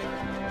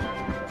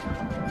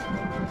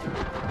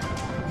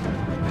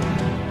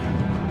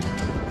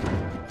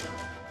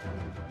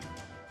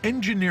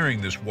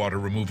 Engineering this water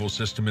removal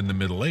system in the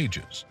Middle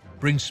Ages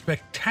brings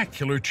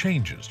spectacular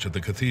changes to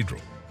the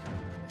cathedral.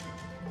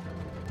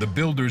 The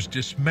builders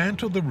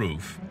dismantled the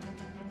roof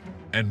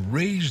and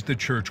raised the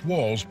church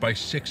walls by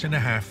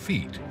 6.5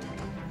 feet.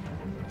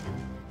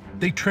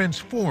 They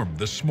transformed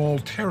the small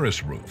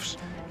terrace roofs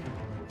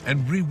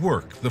and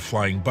reworked the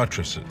flying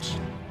buttresses.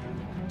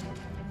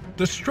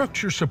 The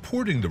structure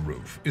supporting the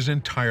roof is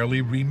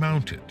entirely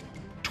remounted,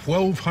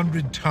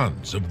 1,200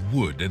 tons of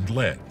wood and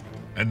lead,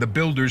 and the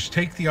builders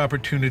take the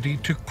opportunity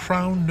to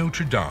crown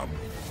Notre Dame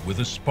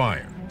with a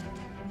spire.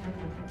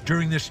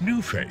 During this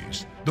new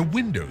phase, the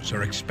windows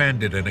are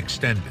expanded and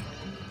extended,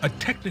 a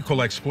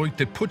technical exploit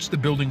that puts the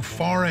building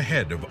far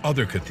ahead of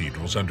other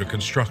cathedrals under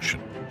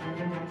construction.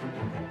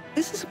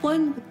 This is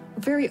one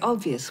very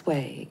obvious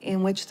way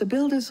in which the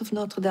builders of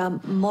Notre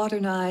Dame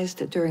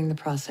modernized during the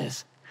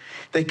process.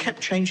 They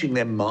kept changing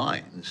their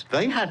minds.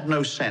 They had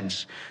no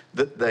sense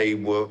that they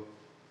were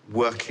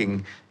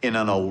working in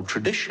an old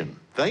tradition.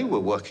 They were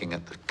working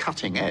at the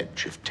cutting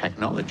edge of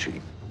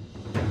technology.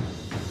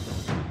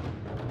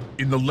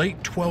 In the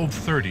late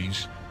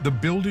 1230s, the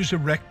builders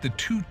erect the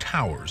 2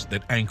 towers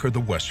that anchor the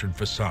western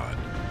facade.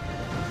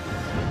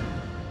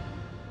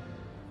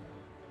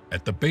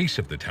 At the base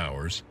of the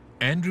towers,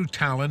 Andrew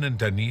Tallon and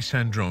Denis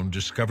Sandrone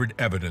discovered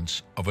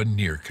evidence of a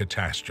near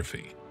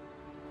catastrophe.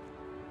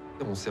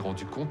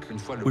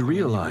 We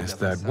realized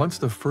that once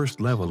the first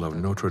level of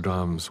Notre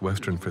Dame's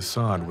western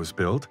facade was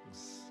built,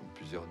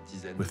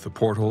 with the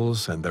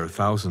portals and their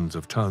thousands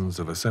of tons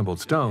of assembled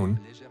stone,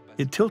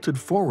 it tilted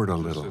forward a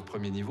little.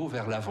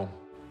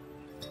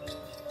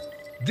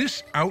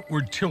 This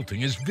outward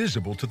tilting is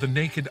visible to the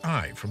naked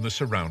eye from the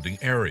surrounding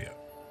area.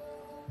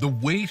 The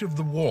weight of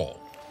the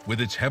wall,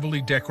 with its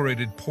heavily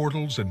decorated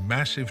portals and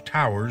massive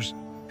towers,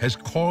 has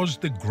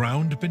caused the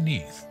ground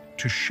beneath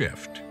to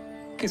shift.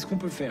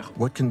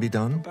 What can be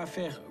done?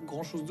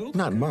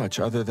 Not much,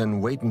 other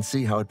than wait and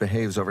see how it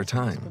behaves over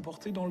time.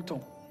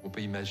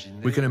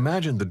 We can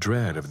imagine the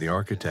dread of the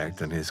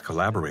architect and his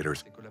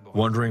collaborators,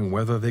 wondering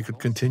whether they could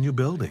continue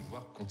building.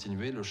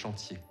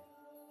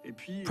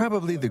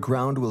 Probably the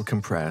ground will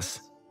compress,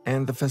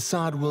 and the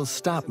facade will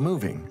stop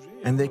moving,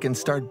 and they can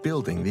start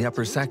building the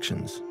upper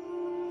sections.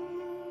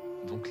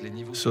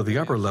 So the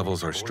upper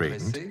levels are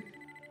straightened,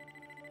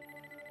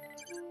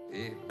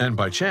 and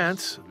by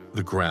chance,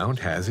 the ground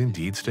has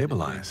indeed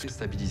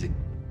stabilized.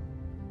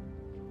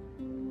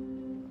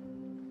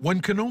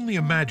 One can only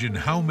imagine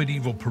how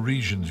medieval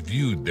Parisians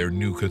viewed their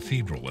new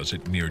cathedral as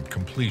it neared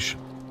completion.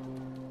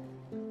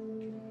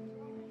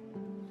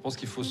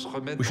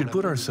 We should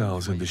put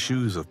ourselves in the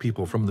shoes of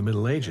people from the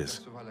Middle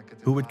Ages,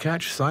 who would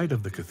catch sight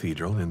of the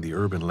cathedral in the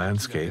urban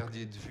landscape,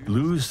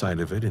 lose sight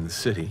of it in the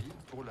city,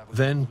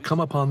 then come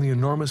upon the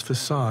enormous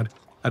facade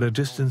at a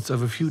distance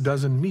of a few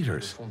dozen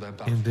meters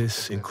in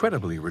this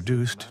incredibly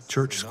reduced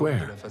church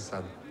square.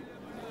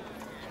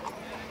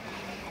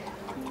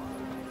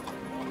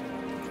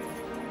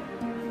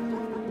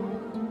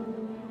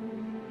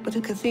 But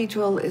a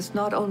cathedral is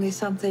not only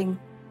something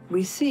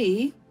we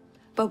see,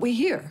 but we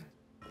hear.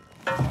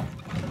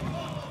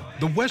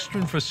 The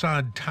western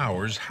facade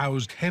towers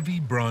housed heavy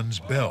bronze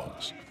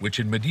bells, which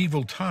in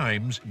medieval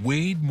times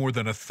weighed more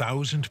than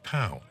 1,000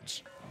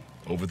 pounds.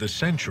 Over the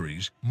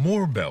centuries,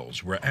 more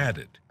bells were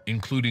added,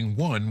 including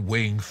one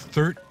weighing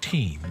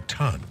 13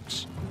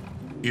 tons.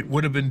 It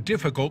would have been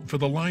difficult for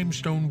the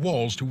limestone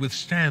walls to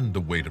withstand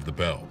the weight of the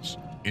bells.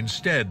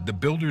 Instead, the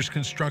builders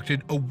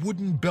constructed a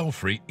wooden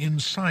belfry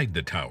inside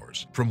the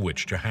towers from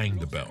which to hang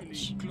the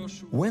bells.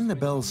 When the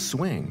bells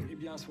swing,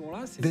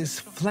 this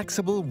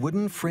flexible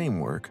wooden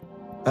framework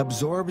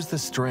absorbs the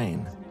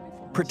strain,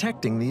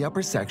 protecting the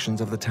upper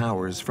sections of the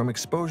towers from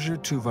exposure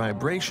to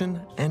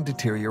vibration and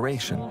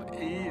deterioration.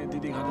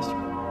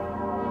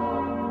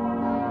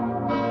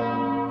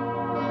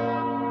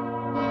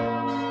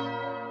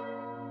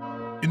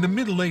 In the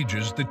Middle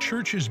Ages, the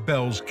church's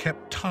bells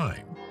kept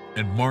time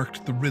and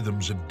marked the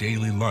rhythms of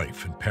daily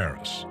life in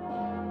Paris.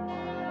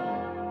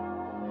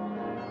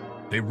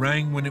 They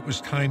rang when it was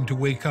time to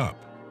wake up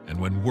and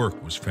when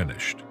work was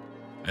finished,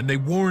 and they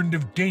warned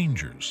of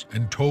dangers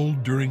and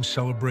tolled during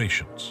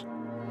celebrations.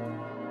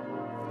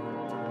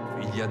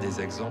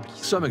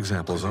 Some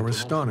examples are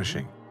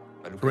astonishing.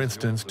 For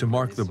instance, to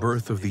mark the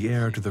birth of the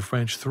heir to the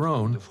French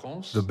throne,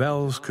 the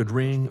bells could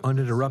ring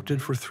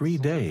uninterrupted for 3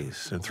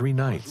 days and 3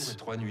 nights.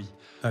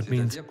 That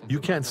means you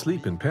can't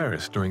sleep in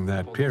Paris during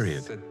that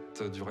period.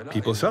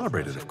 People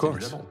celebrated, of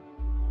course.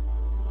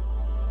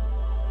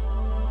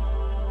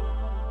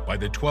 By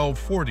the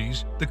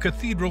 1240s, the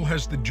cathedral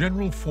has the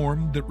general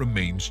form that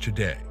remains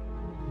today.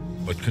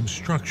 But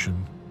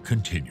construction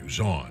continues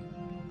on.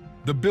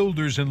 The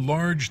builders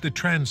enlarged the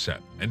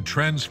transept and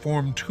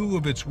transformed 2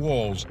 of its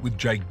walls with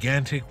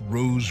gigantic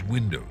rose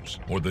windows,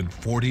 more than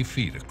 40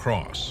 feet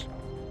across.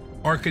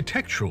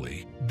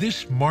 Architecturally,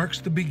 this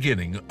marks the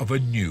beginning of a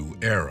new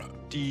era.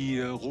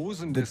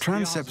 The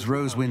transept's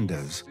rose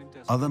windows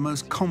are the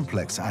most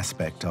complex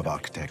aspect of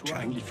architecture.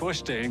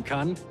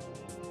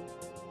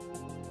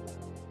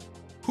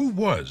 Who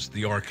was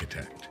the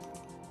architect?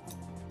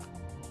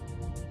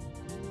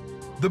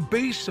 The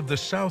base of the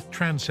south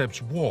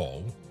transept's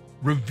wall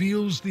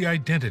reveals the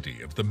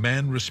identity of the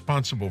man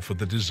responsible for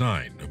the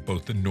design of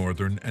both the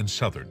northern and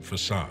southern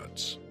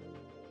facades.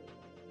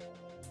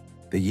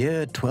 The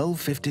year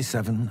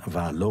 1257 of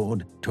our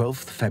Lord,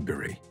 12th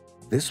February.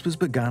 This was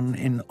begun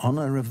in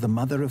honor of the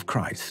Mother of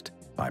Christ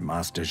by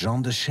Master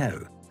Jean de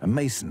Chelles, a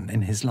mason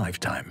in his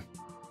lifetime.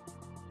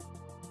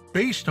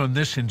 Based on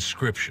this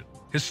inscription,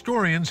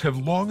 historians have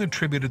long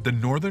attributed the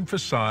northern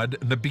facade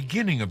and the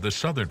beginning of the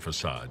southern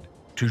facade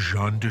to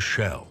Jean de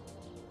Chelles.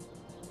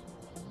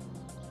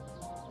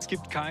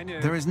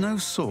 There is no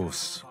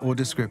source or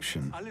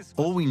description.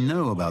 All we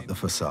know about the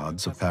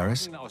facades of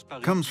Paris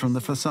comes from the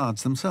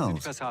facades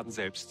themselves.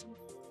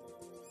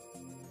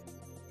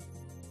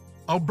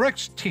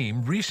 Albrecht's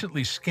team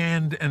recently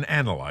scanned and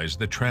analyzed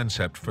the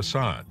transept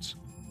facades.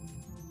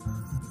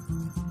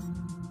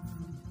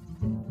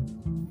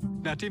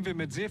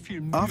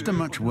 After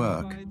much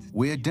work,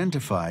 we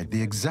identified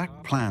the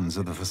exact plans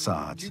of the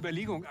facades.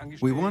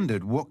 We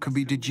wondered what could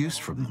be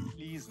deduced from them.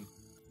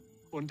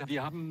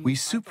 We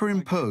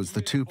superimposed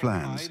the 2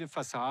 plans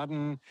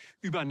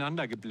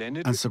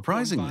and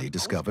surprisingly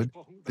discovered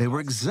they were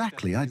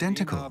exactly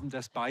identical.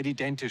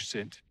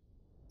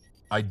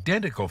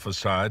 Identical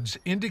facades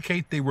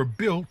indicate they were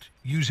built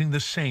using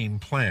the same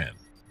plan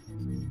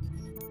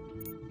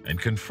and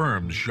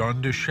confirms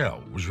Jean de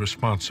Chelles was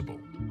responsible.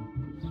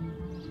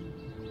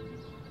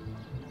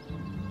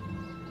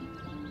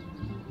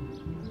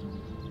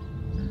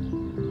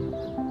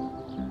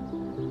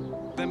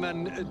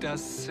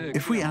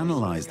 If we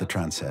analyze the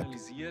transept,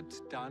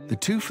 the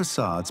 2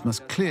 facades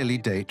must clearly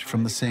date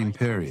from the same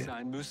period,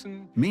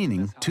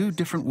 meaning 2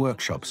 different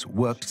workshops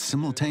worked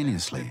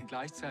simultaneously.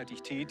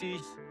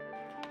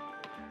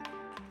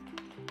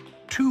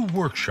 2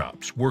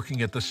 workshops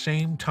working at the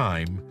same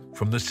time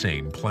from the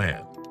same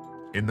plan.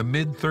 In the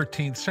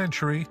mid-13th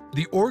century,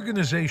 the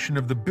organization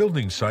of the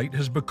building site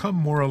has become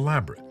more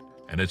elaborate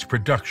and its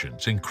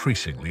productions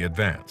increasingly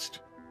advanced.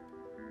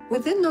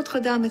 Within Notre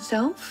Dame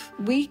itself,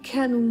 we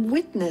can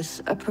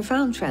witness a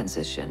profound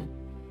transition.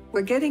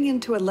 We're getting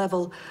into a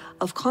level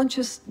of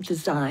conscious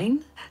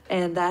design,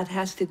 and that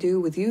has to do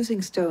with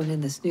using stone in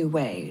this new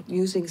way,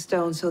 using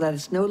stone so that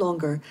it's no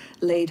longer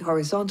laid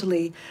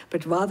horizontally,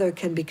 but rather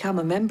can become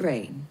a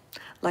membrane,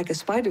 like a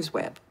spider's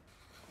web.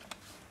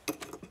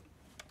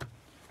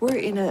 We're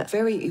in a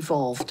very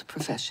evolved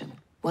profession,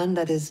 one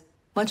that is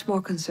much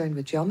more concerned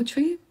with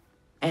geometry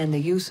and the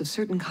use of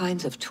certain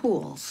kinds of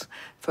tools,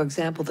 for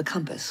example, the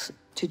compass,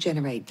 to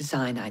generate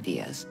design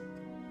ideas.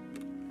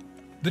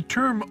 The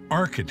term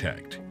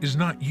architect is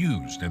not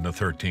used in the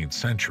 13th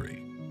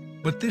century,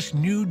 but this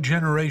new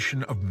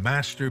generation of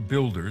master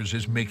builders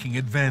is making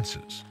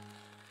advances.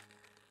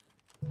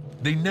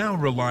 They now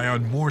rely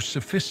on more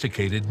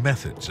sophisticated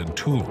methods and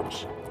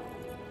tools.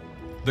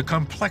 The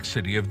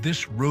complexity of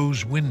this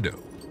rose window,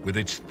 with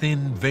its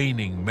thin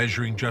veining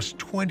measuring just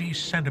 20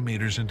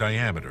 centimeters in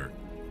diameter,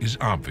 is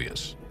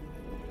obvious.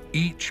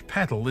 Each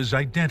petal is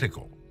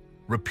identical,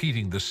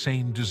 repeating the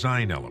same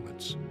design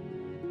elements.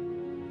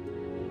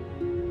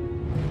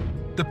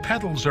 The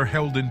petals are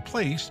held in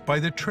place by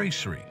the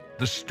tracery,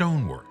 the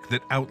stonework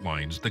that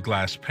outlines the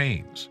glass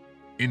panes.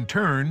 In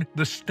turn,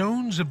 the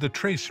stones of the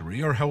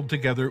tracery are held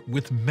together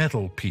with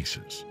metal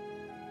pieces.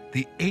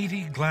 The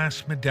 80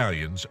 glass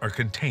medallions are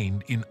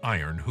contained in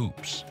iron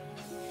hoops.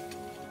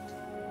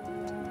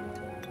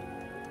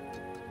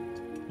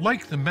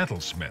 Like the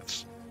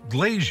metalsmiths,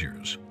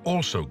 glaziers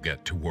also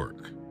get to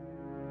work.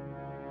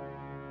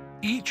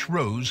 Each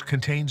rose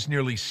contains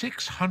nearly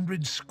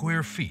 600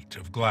 square feet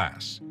of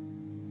glass.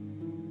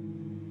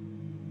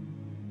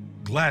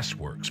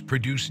 Glassworks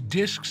produce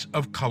discs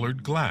of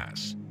colored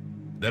glass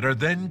that are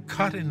then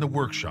cut in the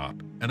workshop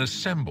and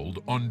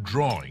assembled on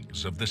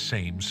drawings of the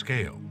same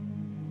scale.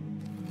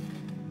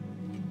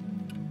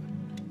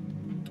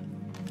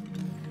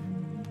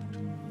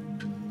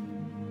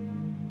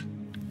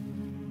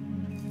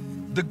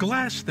 The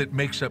glass that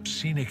makes up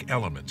scenic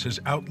elements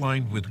is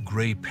outlined with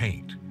gray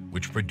paint,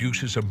 which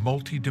produces a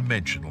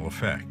multi-dimensional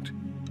effect.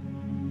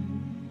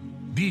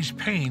 These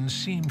panes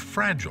seem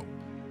fragile,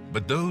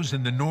 but those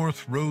in the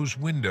north rose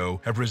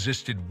window have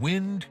resisted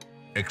wind,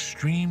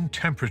 extreme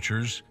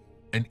temperatures,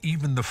 and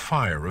even the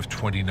fire of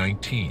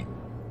 2019.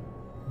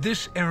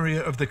 This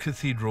area of the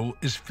cathedral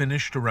is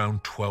finished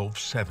around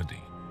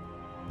 1270.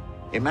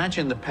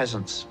 Imagine the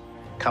peasants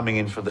coming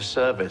in for the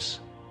service.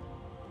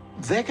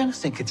 They're going to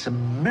think it's a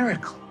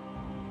miracle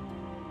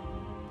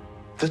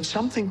that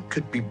something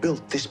could be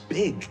built this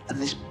big and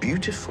this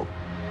beautiful.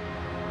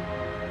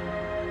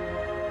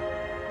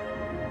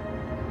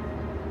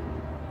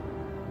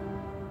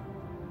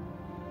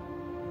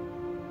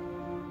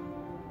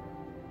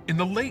 In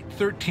the late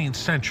 13th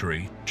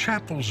century,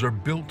 chapels are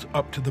built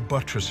up to the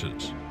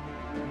buttresses.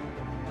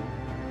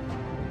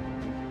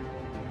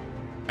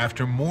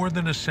 After more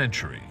than a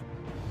century,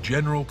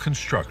 general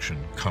construction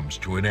comes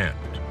to an end.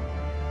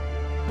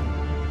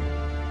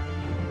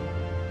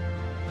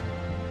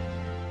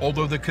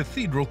 Although the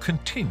cathedral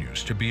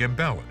continues to be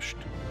embellished.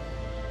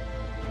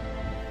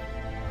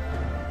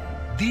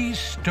 These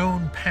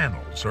stone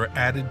panels are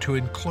added to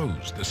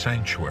enclose the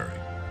sanctuary.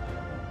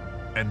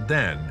 And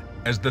then,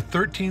 as the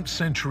 13th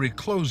century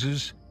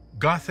closes,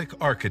 Gothic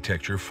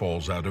architecture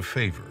falls out of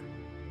favor,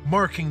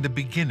 marking the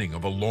beginning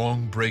of a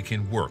long break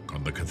in work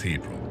on the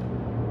cathedral.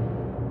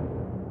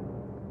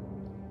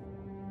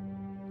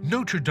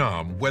 Notre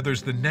Dame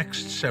weathers the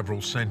next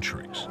several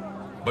centuries,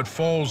 but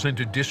falls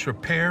into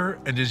disrepair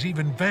and is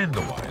even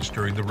vandalized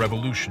during the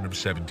Revolution of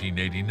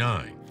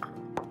 1789.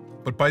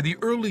 But by the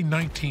early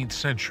 19th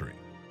century,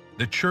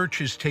 the church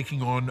is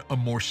taking on a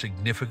more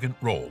significant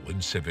role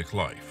in civic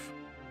life.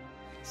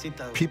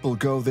 People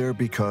go there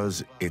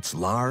because it's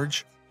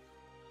large,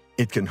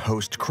 it can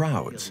host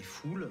crowds,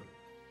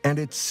 and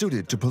it's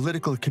suited to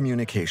political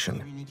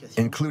communication,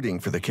 including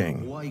for the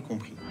king.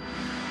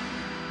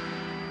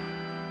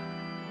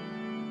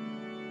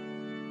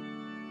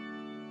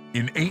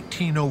 In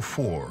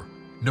 1804,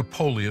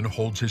 Napoleon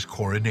holds his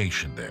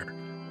coronation there.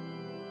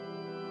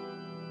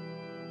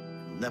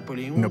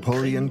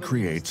 Napoleon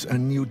creates a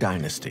new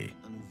dynasty,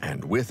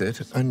 and with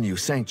it, a new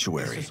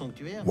sanctuary,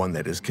 one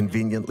that is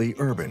conveniently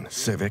urban,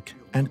 civic,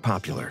 and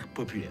popular.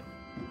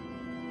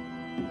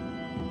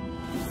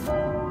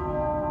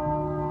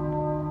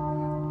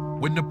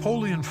 When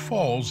Napoleon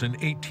falls in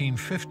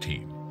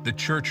 1815, the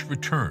church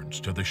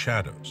returns to the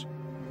shadows.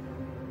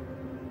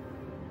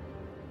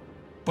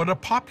 But a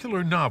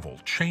popular novel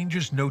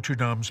changes Notre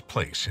Dame's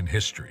place in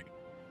history.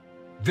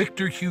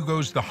 Victor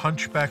Hugo's The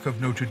Hunchback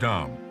of Notre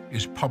Dame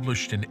is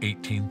published in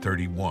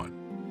 1831.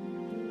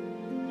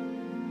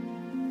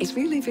 It's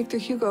really Victor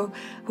Hugo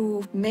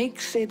who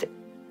makes it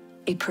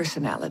a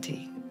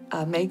personality,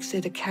 makes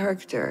it a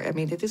character. I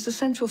mean, it is a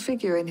central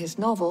figure in his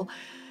novel,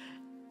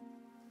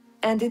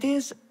 and it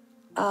is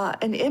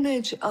an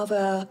image of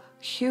a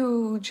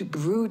huge,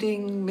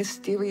 brooding,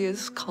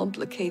 mysterious,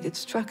 complicated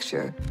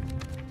structure.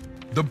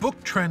 The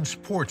book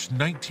transports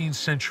 19th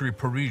century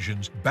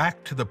Parisians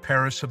back to the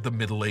Paris of the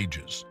Middle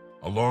Ages,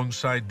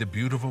 alongside the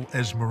beautiful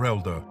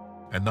Esmeralda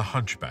and the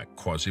hunchback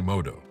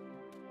Quasimodo.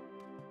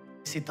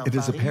 It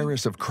is a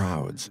Paris of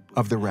crowds,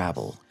 of the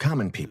rabble,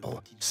 common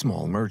people,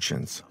 small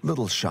merchants,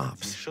 little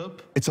shops.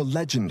 It's a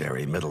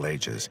legendary Middle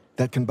Ages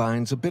that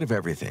combines a bit of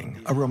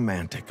everything, a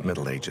romantic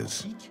Middle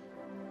Ages.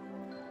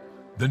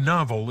 The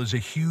novel is a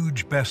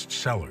huge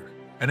bestseller,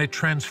 and it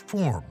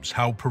transforms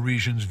how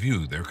Parisians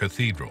view their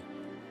cathedral.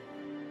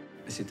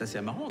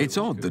 It's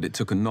odd that it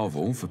took a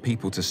novel for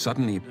people to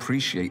suddenly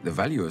appreciate the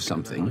value of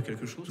something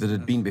that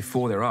had been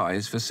before their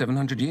eyes for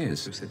 700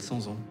 years.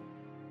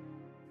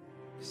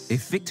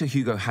 If Victor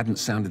Hugo hadn't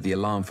sounded the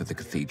alarm for the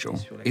cathedral,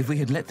 if we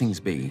had let things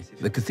be,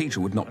 the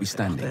cathedral would not be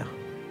standing.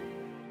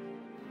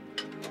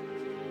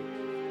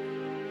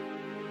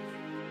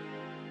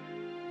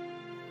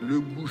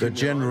 The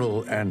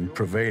general and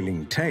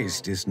prevailing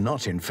taste is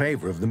not in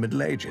favor of the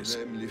Middle Ages.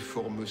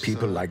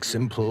 People like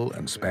simple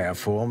and spare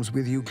forms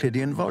with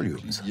Euclidean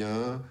volumes.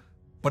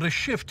 But a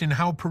shift in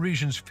how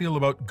Parisians feel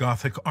about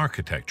Gothic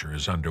architecture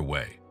is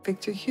underway.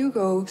 Victor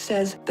Hugo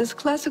says, this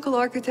classical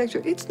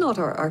architecture, it's not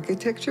our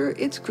architecture,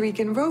 it's Greek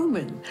and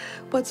Roman.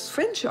 What's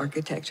French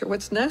architecture,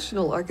 what's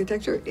national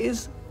architecture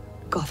is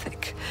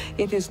Gothic.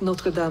 It is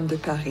Notre Dame de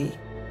Paris.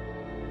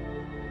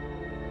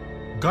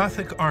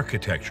 Gothic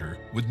architecture,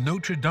 with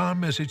Notre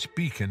Dame as its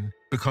beacon,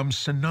 becomes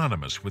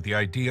synonymous with the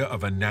idea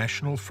of a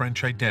national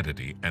French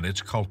identity and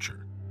its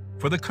culture.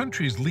 For the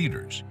country's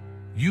leaders,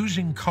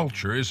 using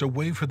culture is a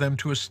way for them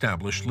to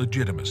establish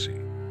legitimacy.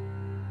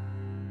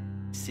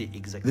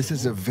 This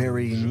is a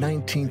very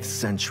 19th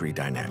century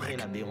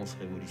dynamic.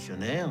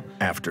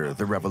 After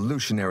the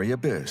revolutionary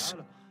abyss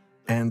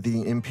and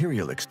the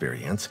imperial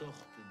experience,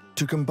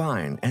 to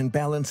combine and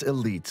balance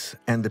elites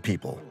and the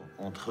people.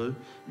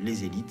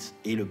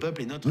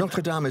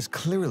 Notre Dame is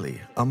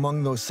clearly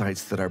among those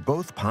sites that are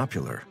both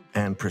popular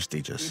and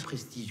prestigious.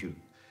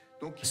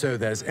 So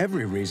there's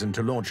every reason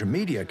to launch a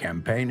media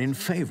campaign in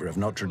favor of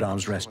Notre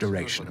Dame's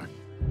restoration.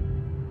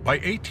 By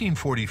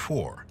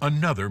 1844,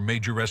 another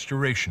major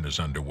restoration is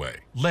underway,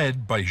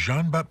 led by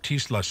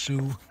Jean-Baptiste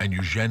Lassus and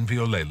Eugène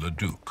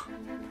Viollet-le-Duc.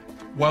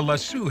 While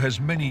Lassus has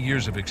many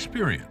years of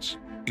experience,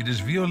 it is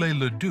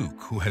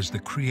Viollet-le-Duc who has the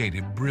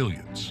creative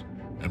brilliance.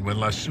 And when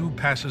Lassus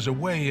passes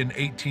away in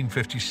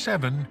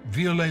 1857,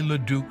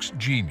 Viollet-le-Duc's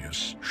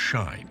genius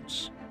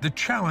shines. The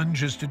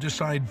challenge is to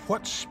decide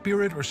what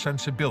spirit or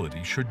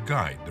sensibility should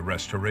guide the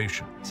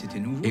restoration.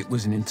 It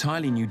was an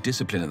entirely new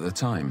discipline at the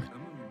time.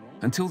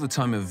 Until the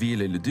time of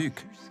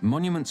Viollet-le-Duc,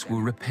 monuments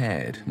were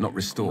repaired, not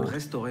restored.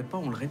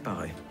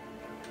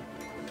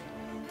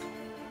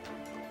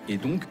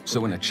 So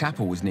when a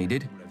chapel was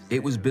needed,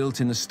 it was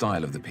built in the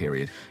style of the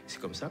period.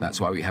 That's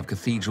why we have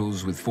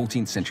cathedrals with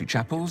 14th century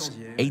chapels,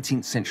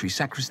 18th century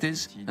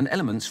sacristies, and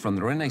elements from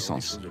the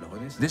Renaissance.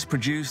 This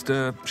produced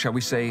a, shall we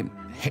say,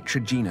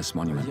 heterogeneous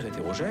monument.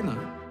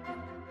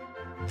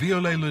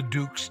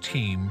 Viollet-le-Duc's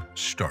team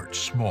starts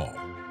small.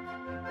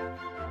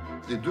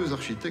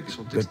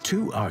 The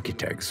two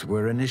architects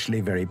were initially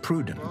very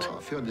prudent.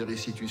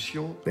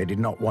 They did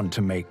not want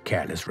to make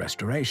careless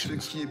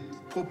restorations.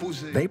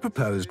 They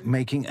proposed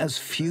making as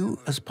few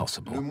as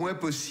possible.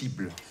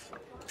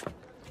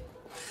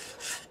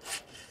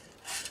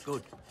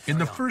 In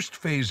the first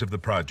phase of the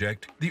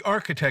project, the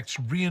architects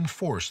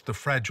reinforce the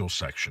fragile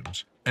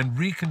sections and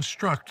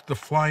reconstruct the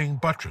flying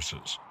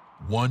buttresses,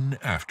 one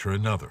after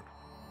another.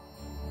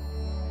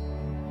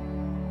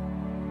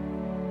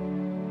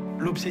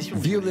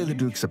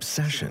 Viollet-le-Duc's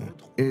obsession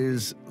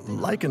is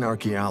like an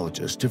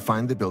archaeologist to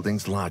find the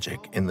building's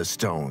logic in the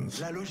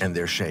stones and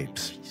their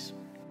shapes.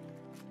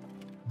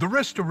 The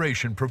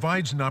restoration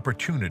provides an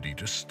opportunity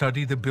to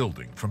study the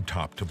building from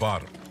top to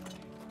bottom.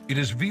 It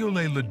is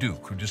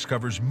Viollet-le-Duc who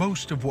discovers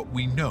most of what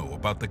we know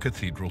about the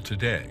cathedral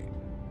today.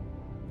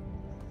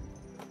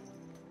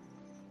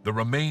 The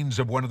remains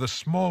of one of the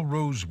small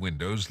rose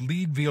windows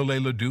lead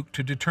Viollet-le-Duc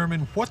to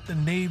determine what the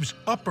nave's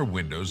upper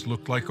windows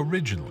looked like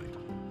originally.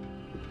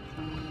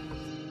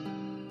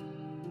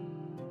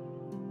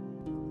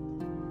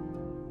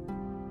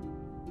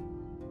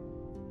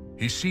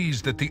 He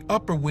sees that the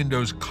upper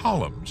window's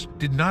columns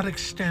did not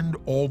extend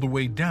all the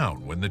way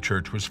down when the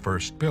church was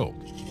first built.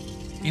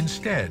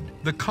 Instead,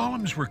 the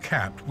columns were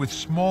capped with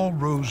small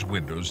rose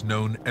windows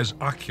known as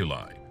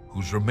oculi,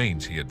 whose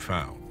remains he had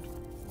found.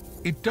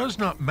 It does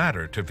not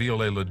matter to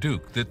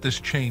Viollet-le-Duc that this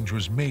change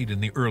was made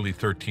in the early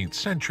 13th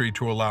century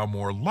to allow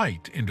more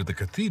light into the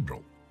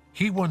cathedral.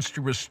 He wants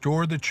to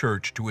restore the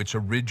church to its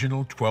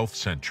original 12th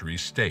century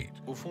state.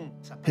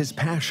 His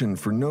passion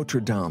for Notre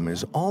Dame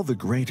is all the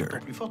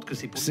greater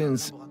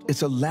since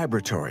it's a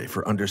laboratory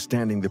for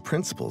understanding the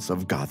principles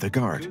of Gothic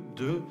art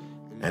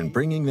and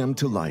bringing them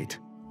to light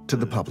to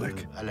the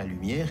public.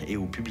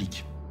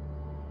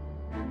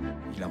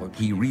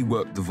 He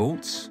reworked the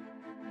vaults,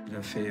 he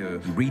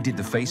redid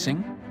the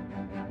facing,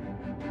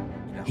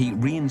 he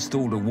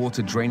reinstalled a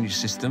water drainage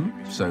system,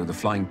 so the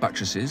flying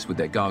buttresses with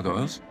their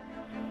gargoyles.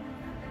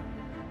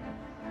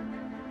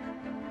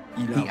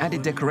 He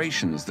added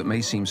decorations that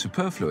may seem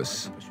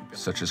superfluous,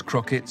 such as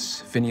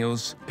crockets,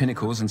 finials,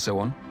 pinnacles, and so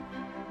on.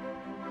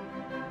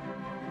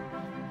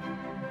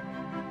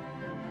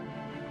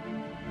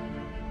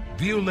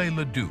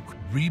 Viollet-le-Duc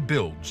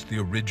rebuilds the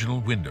original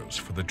windows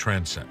for the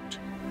transept.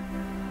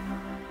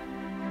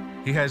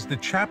 He has the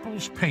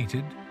chapels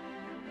painted,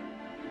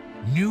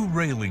 new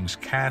railings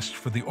cast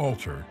for the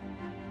altar,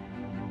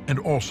 and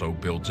also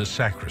builds a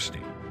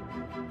sacristy.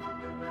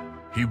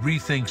 He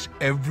rethinks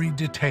every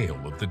detail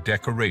of the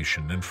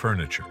decoration and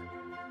furniture.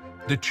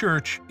 The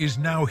church is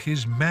now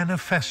his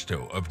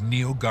manifesto of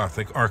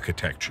neo-Gothic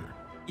architecture.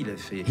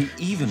 He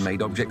even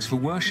made objects for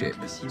worship,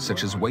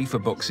 such as wafer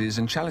boxes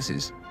and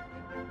chalices.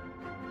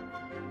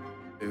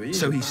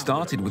 So he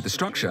started with the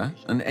structure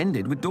and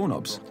ended with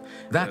doorknobs.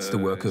 That's the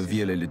work of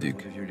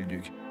Viollet-le-Duc.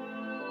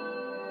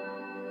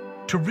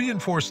 To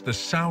reinforce the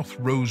south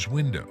rose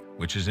window,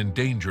 which is in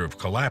danger of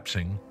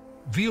collapsing,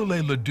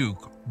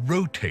 Viollet-le-Duc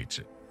rotates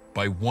it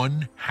by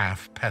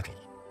 1/2 petal.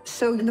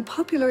 So in the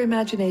popular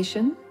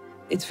imagination,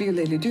 it's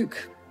Viollet-le-Duc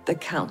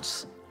that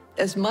counts,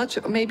 as much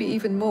or maybe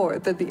even more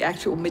than the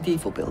actual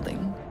medieval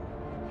building.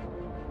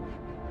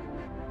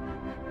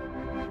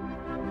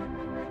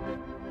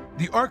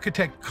 The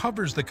architect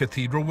covers the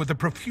cathedral with a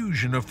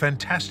profusion of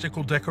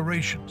fantastical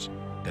decorations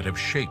that have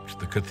shaped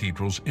the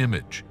cathedral's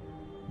image,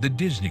 the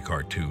Disney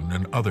cartoon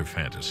and other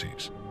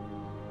fantasies.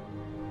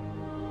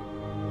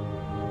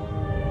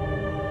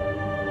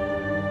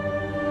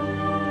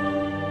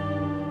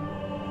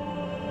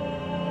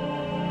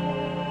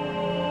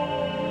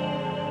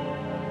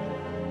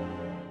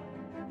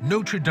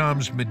 Notre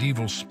Dame's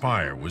medieval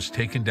spire was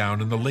taken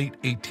down in the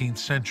late 18th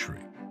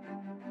century.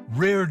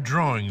 Rare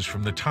drawings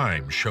from the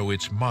time show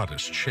its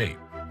modest shape,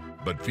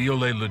 but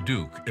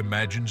Viollet-le-Duc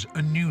imagines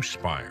a new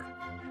spire.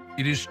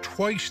 It is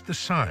twice the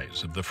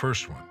size of the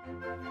first one.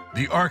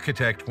 The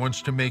architect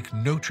wants to make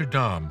Notre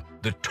Dame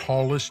the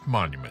tallest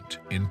monument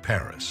in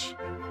Paris.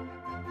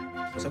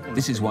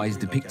 This is why he's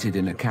depicted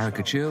in a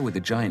caricature with a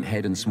giant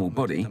head and small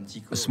body,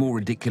 a small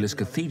ridiculous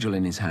cathedral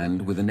in his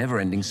hand with a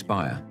never-ending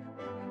spire.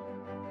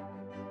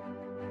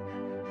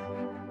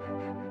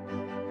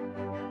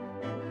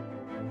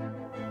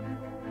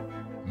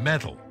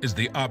 Metal is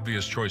the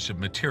obvious choice of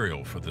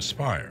material for the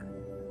spire.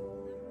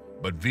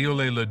 But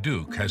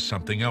Viollet-le-Duc has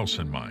something else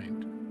in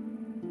mind.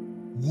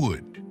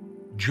 Wood,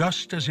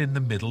 just as in the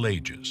Middle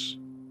Ages.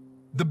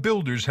 The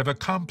builders have a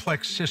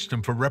complex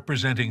system for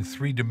representing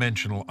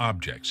three-dimensional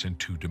objects in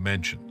 2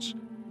 dimensions.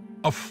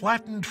 A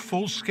flattened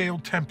full-scale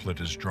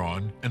template is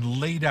drawn and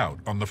laid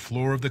out on the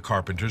floor of the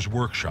carpenter's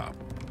workshop.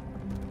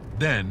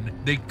 Then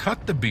they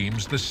cut the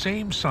beams the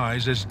same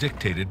size as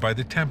dictated by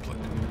the template.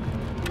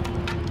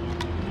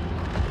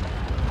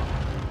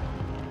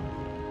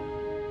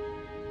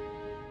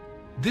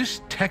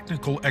 This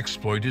technical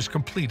exploit is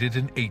completed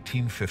in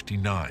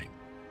 1859,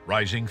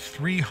 rising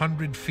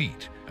 300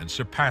 feet and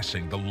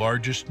surpassing the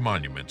largest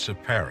monuments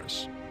of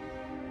Paris.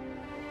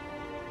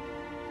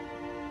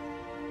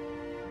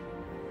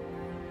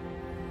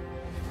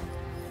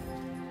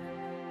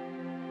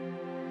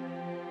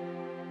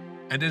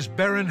 And as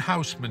Baron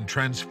Haussmann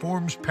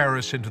transforms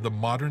Paris into the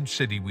modern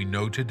city we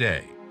know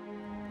today,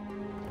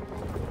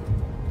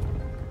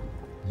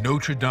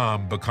 Notre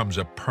Dame becomes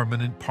a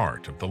permanent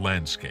part of the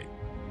landscape.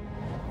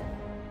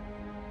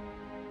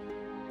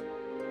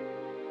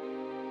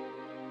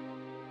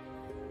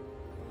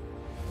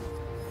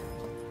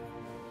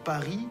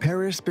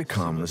 Paris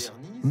becomes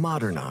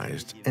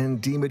modernized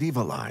and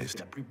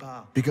demedievalized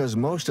because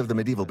most of the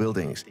medieval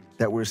buildings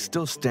that were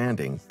still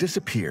standing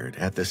disappeared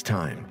at this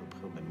time.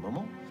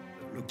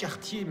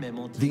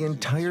 The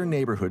entire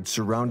neighborhood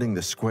surrounding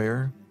the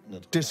square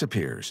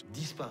disappears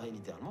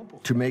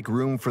to make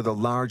room for the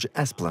large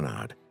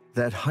esplanade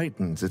that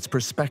heightens its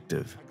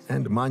perspective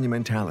and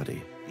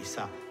monumentality.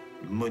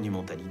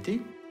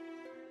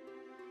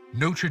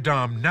 Notre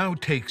Dame now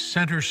takes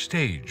center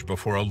stage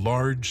before a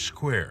large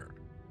square.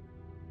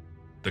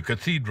 The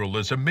cathedral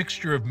is a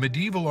mixture of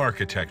medieval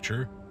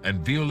architecture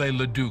and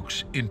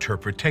Viollet-le-Duc's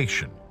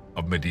interpretation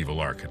of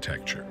medieval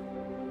architecture.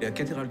 The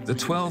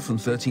 12th and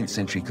 13th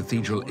century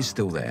cathedral is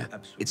still there.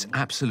 It's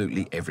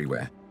absolutely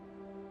everywhere.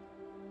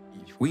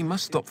 We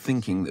must stop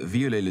thinking that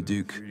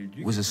Viollet-le-Duc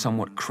was a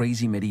somewhat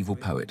crazy medieval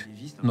poet.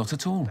 Not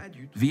at all.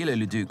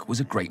 Viollet-le-Duc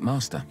was a great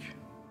master.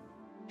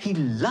 He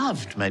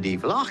loved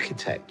medieval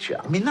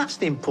architecture. I mean, that's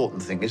the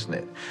important thing, isn't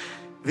it?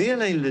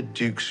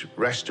 Viollet-le-Duc's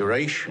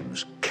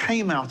restorations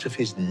came out of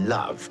his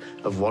love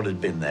of what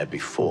had been there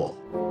before.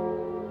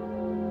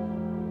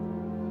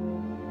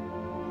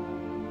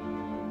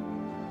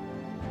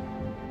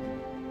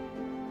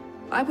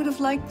 I would have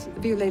liked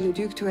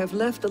Viollet-le-Duc to have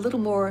left a little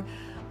more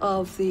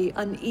of the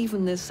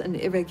unevenness and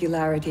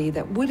irregularity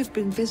that would have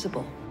been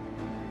visible.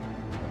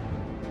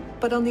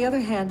 But on the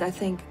other hand, I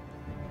think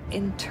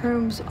in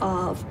terms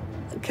of,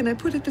 can I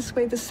put it this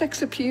way, the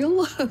sex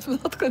appeal of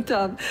Notre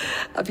Dame,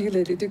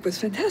 Viollet-le-Duc was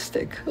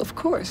fantastic, of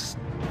course.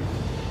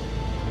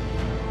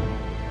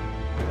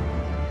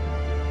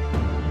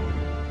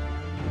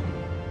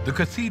 The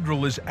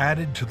cathedral is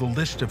added to the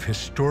list of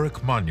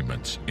historic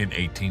monuments in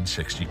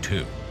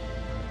 1862.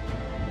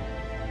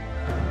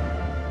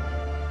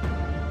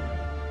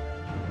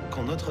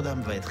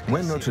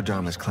 When Notre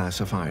Dame is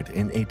classified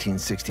in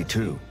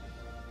 1862,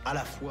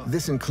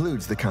 this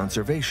includes the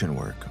conservation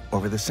work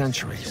over the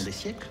centuries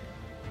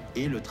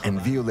and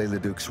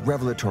Viollet-le-Duc's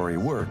revelatory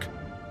work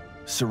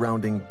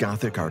surrounding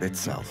Gothic art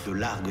itself. The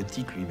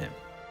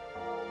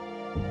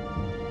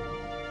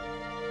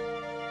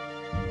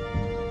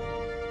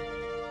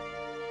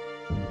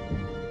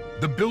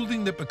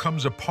building that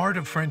becomes a part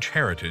of French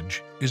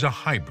heritage is a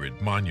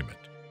hybrid monument.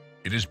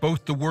 It is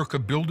both the work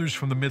of builders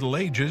from the Middle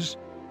Ages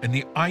and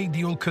the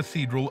ideal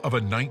cathedral of a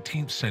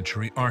 19th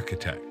century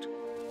architect.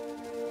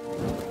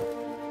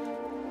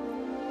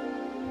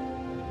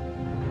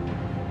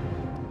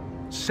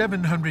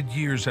 "700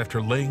 years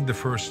after laying the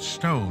first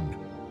stone,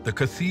 the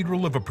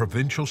cathedral of a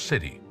provincial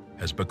city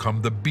has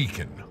become the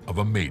beacon of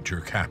a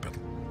major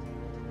capital.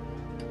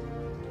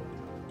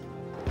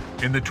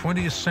 In the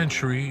 20th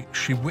century,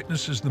 she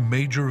witnesses the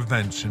major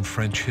events in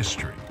French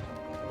history.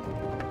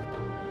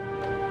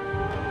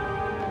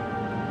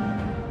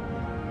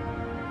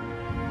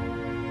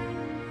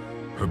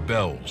 Her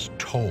bells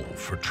toll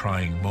for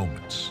trying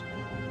moments.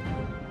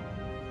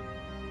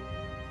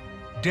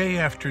 Day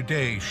after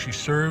day, she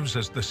serves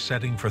as the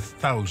setting for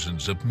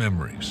thousands of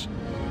memories.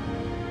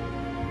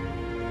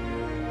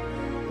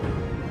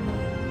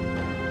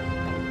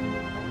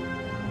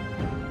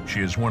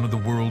 She is one of the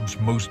world's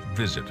most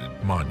visited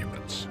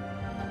monuments.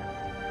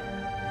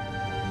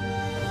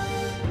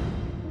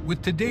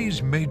 With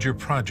today's major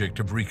project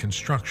of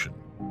reconstruction,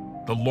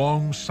 the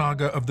long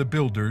saga of the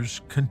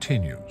builders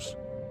continues.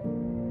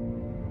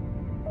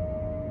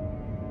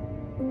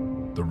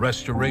 The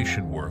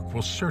restoration work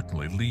will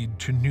certainly lead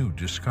to new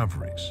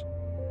discoveries.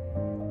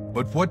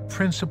 But what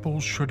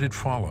principles should it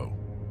follow?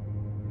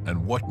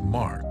 And what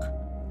mark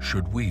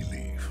should we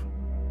leave?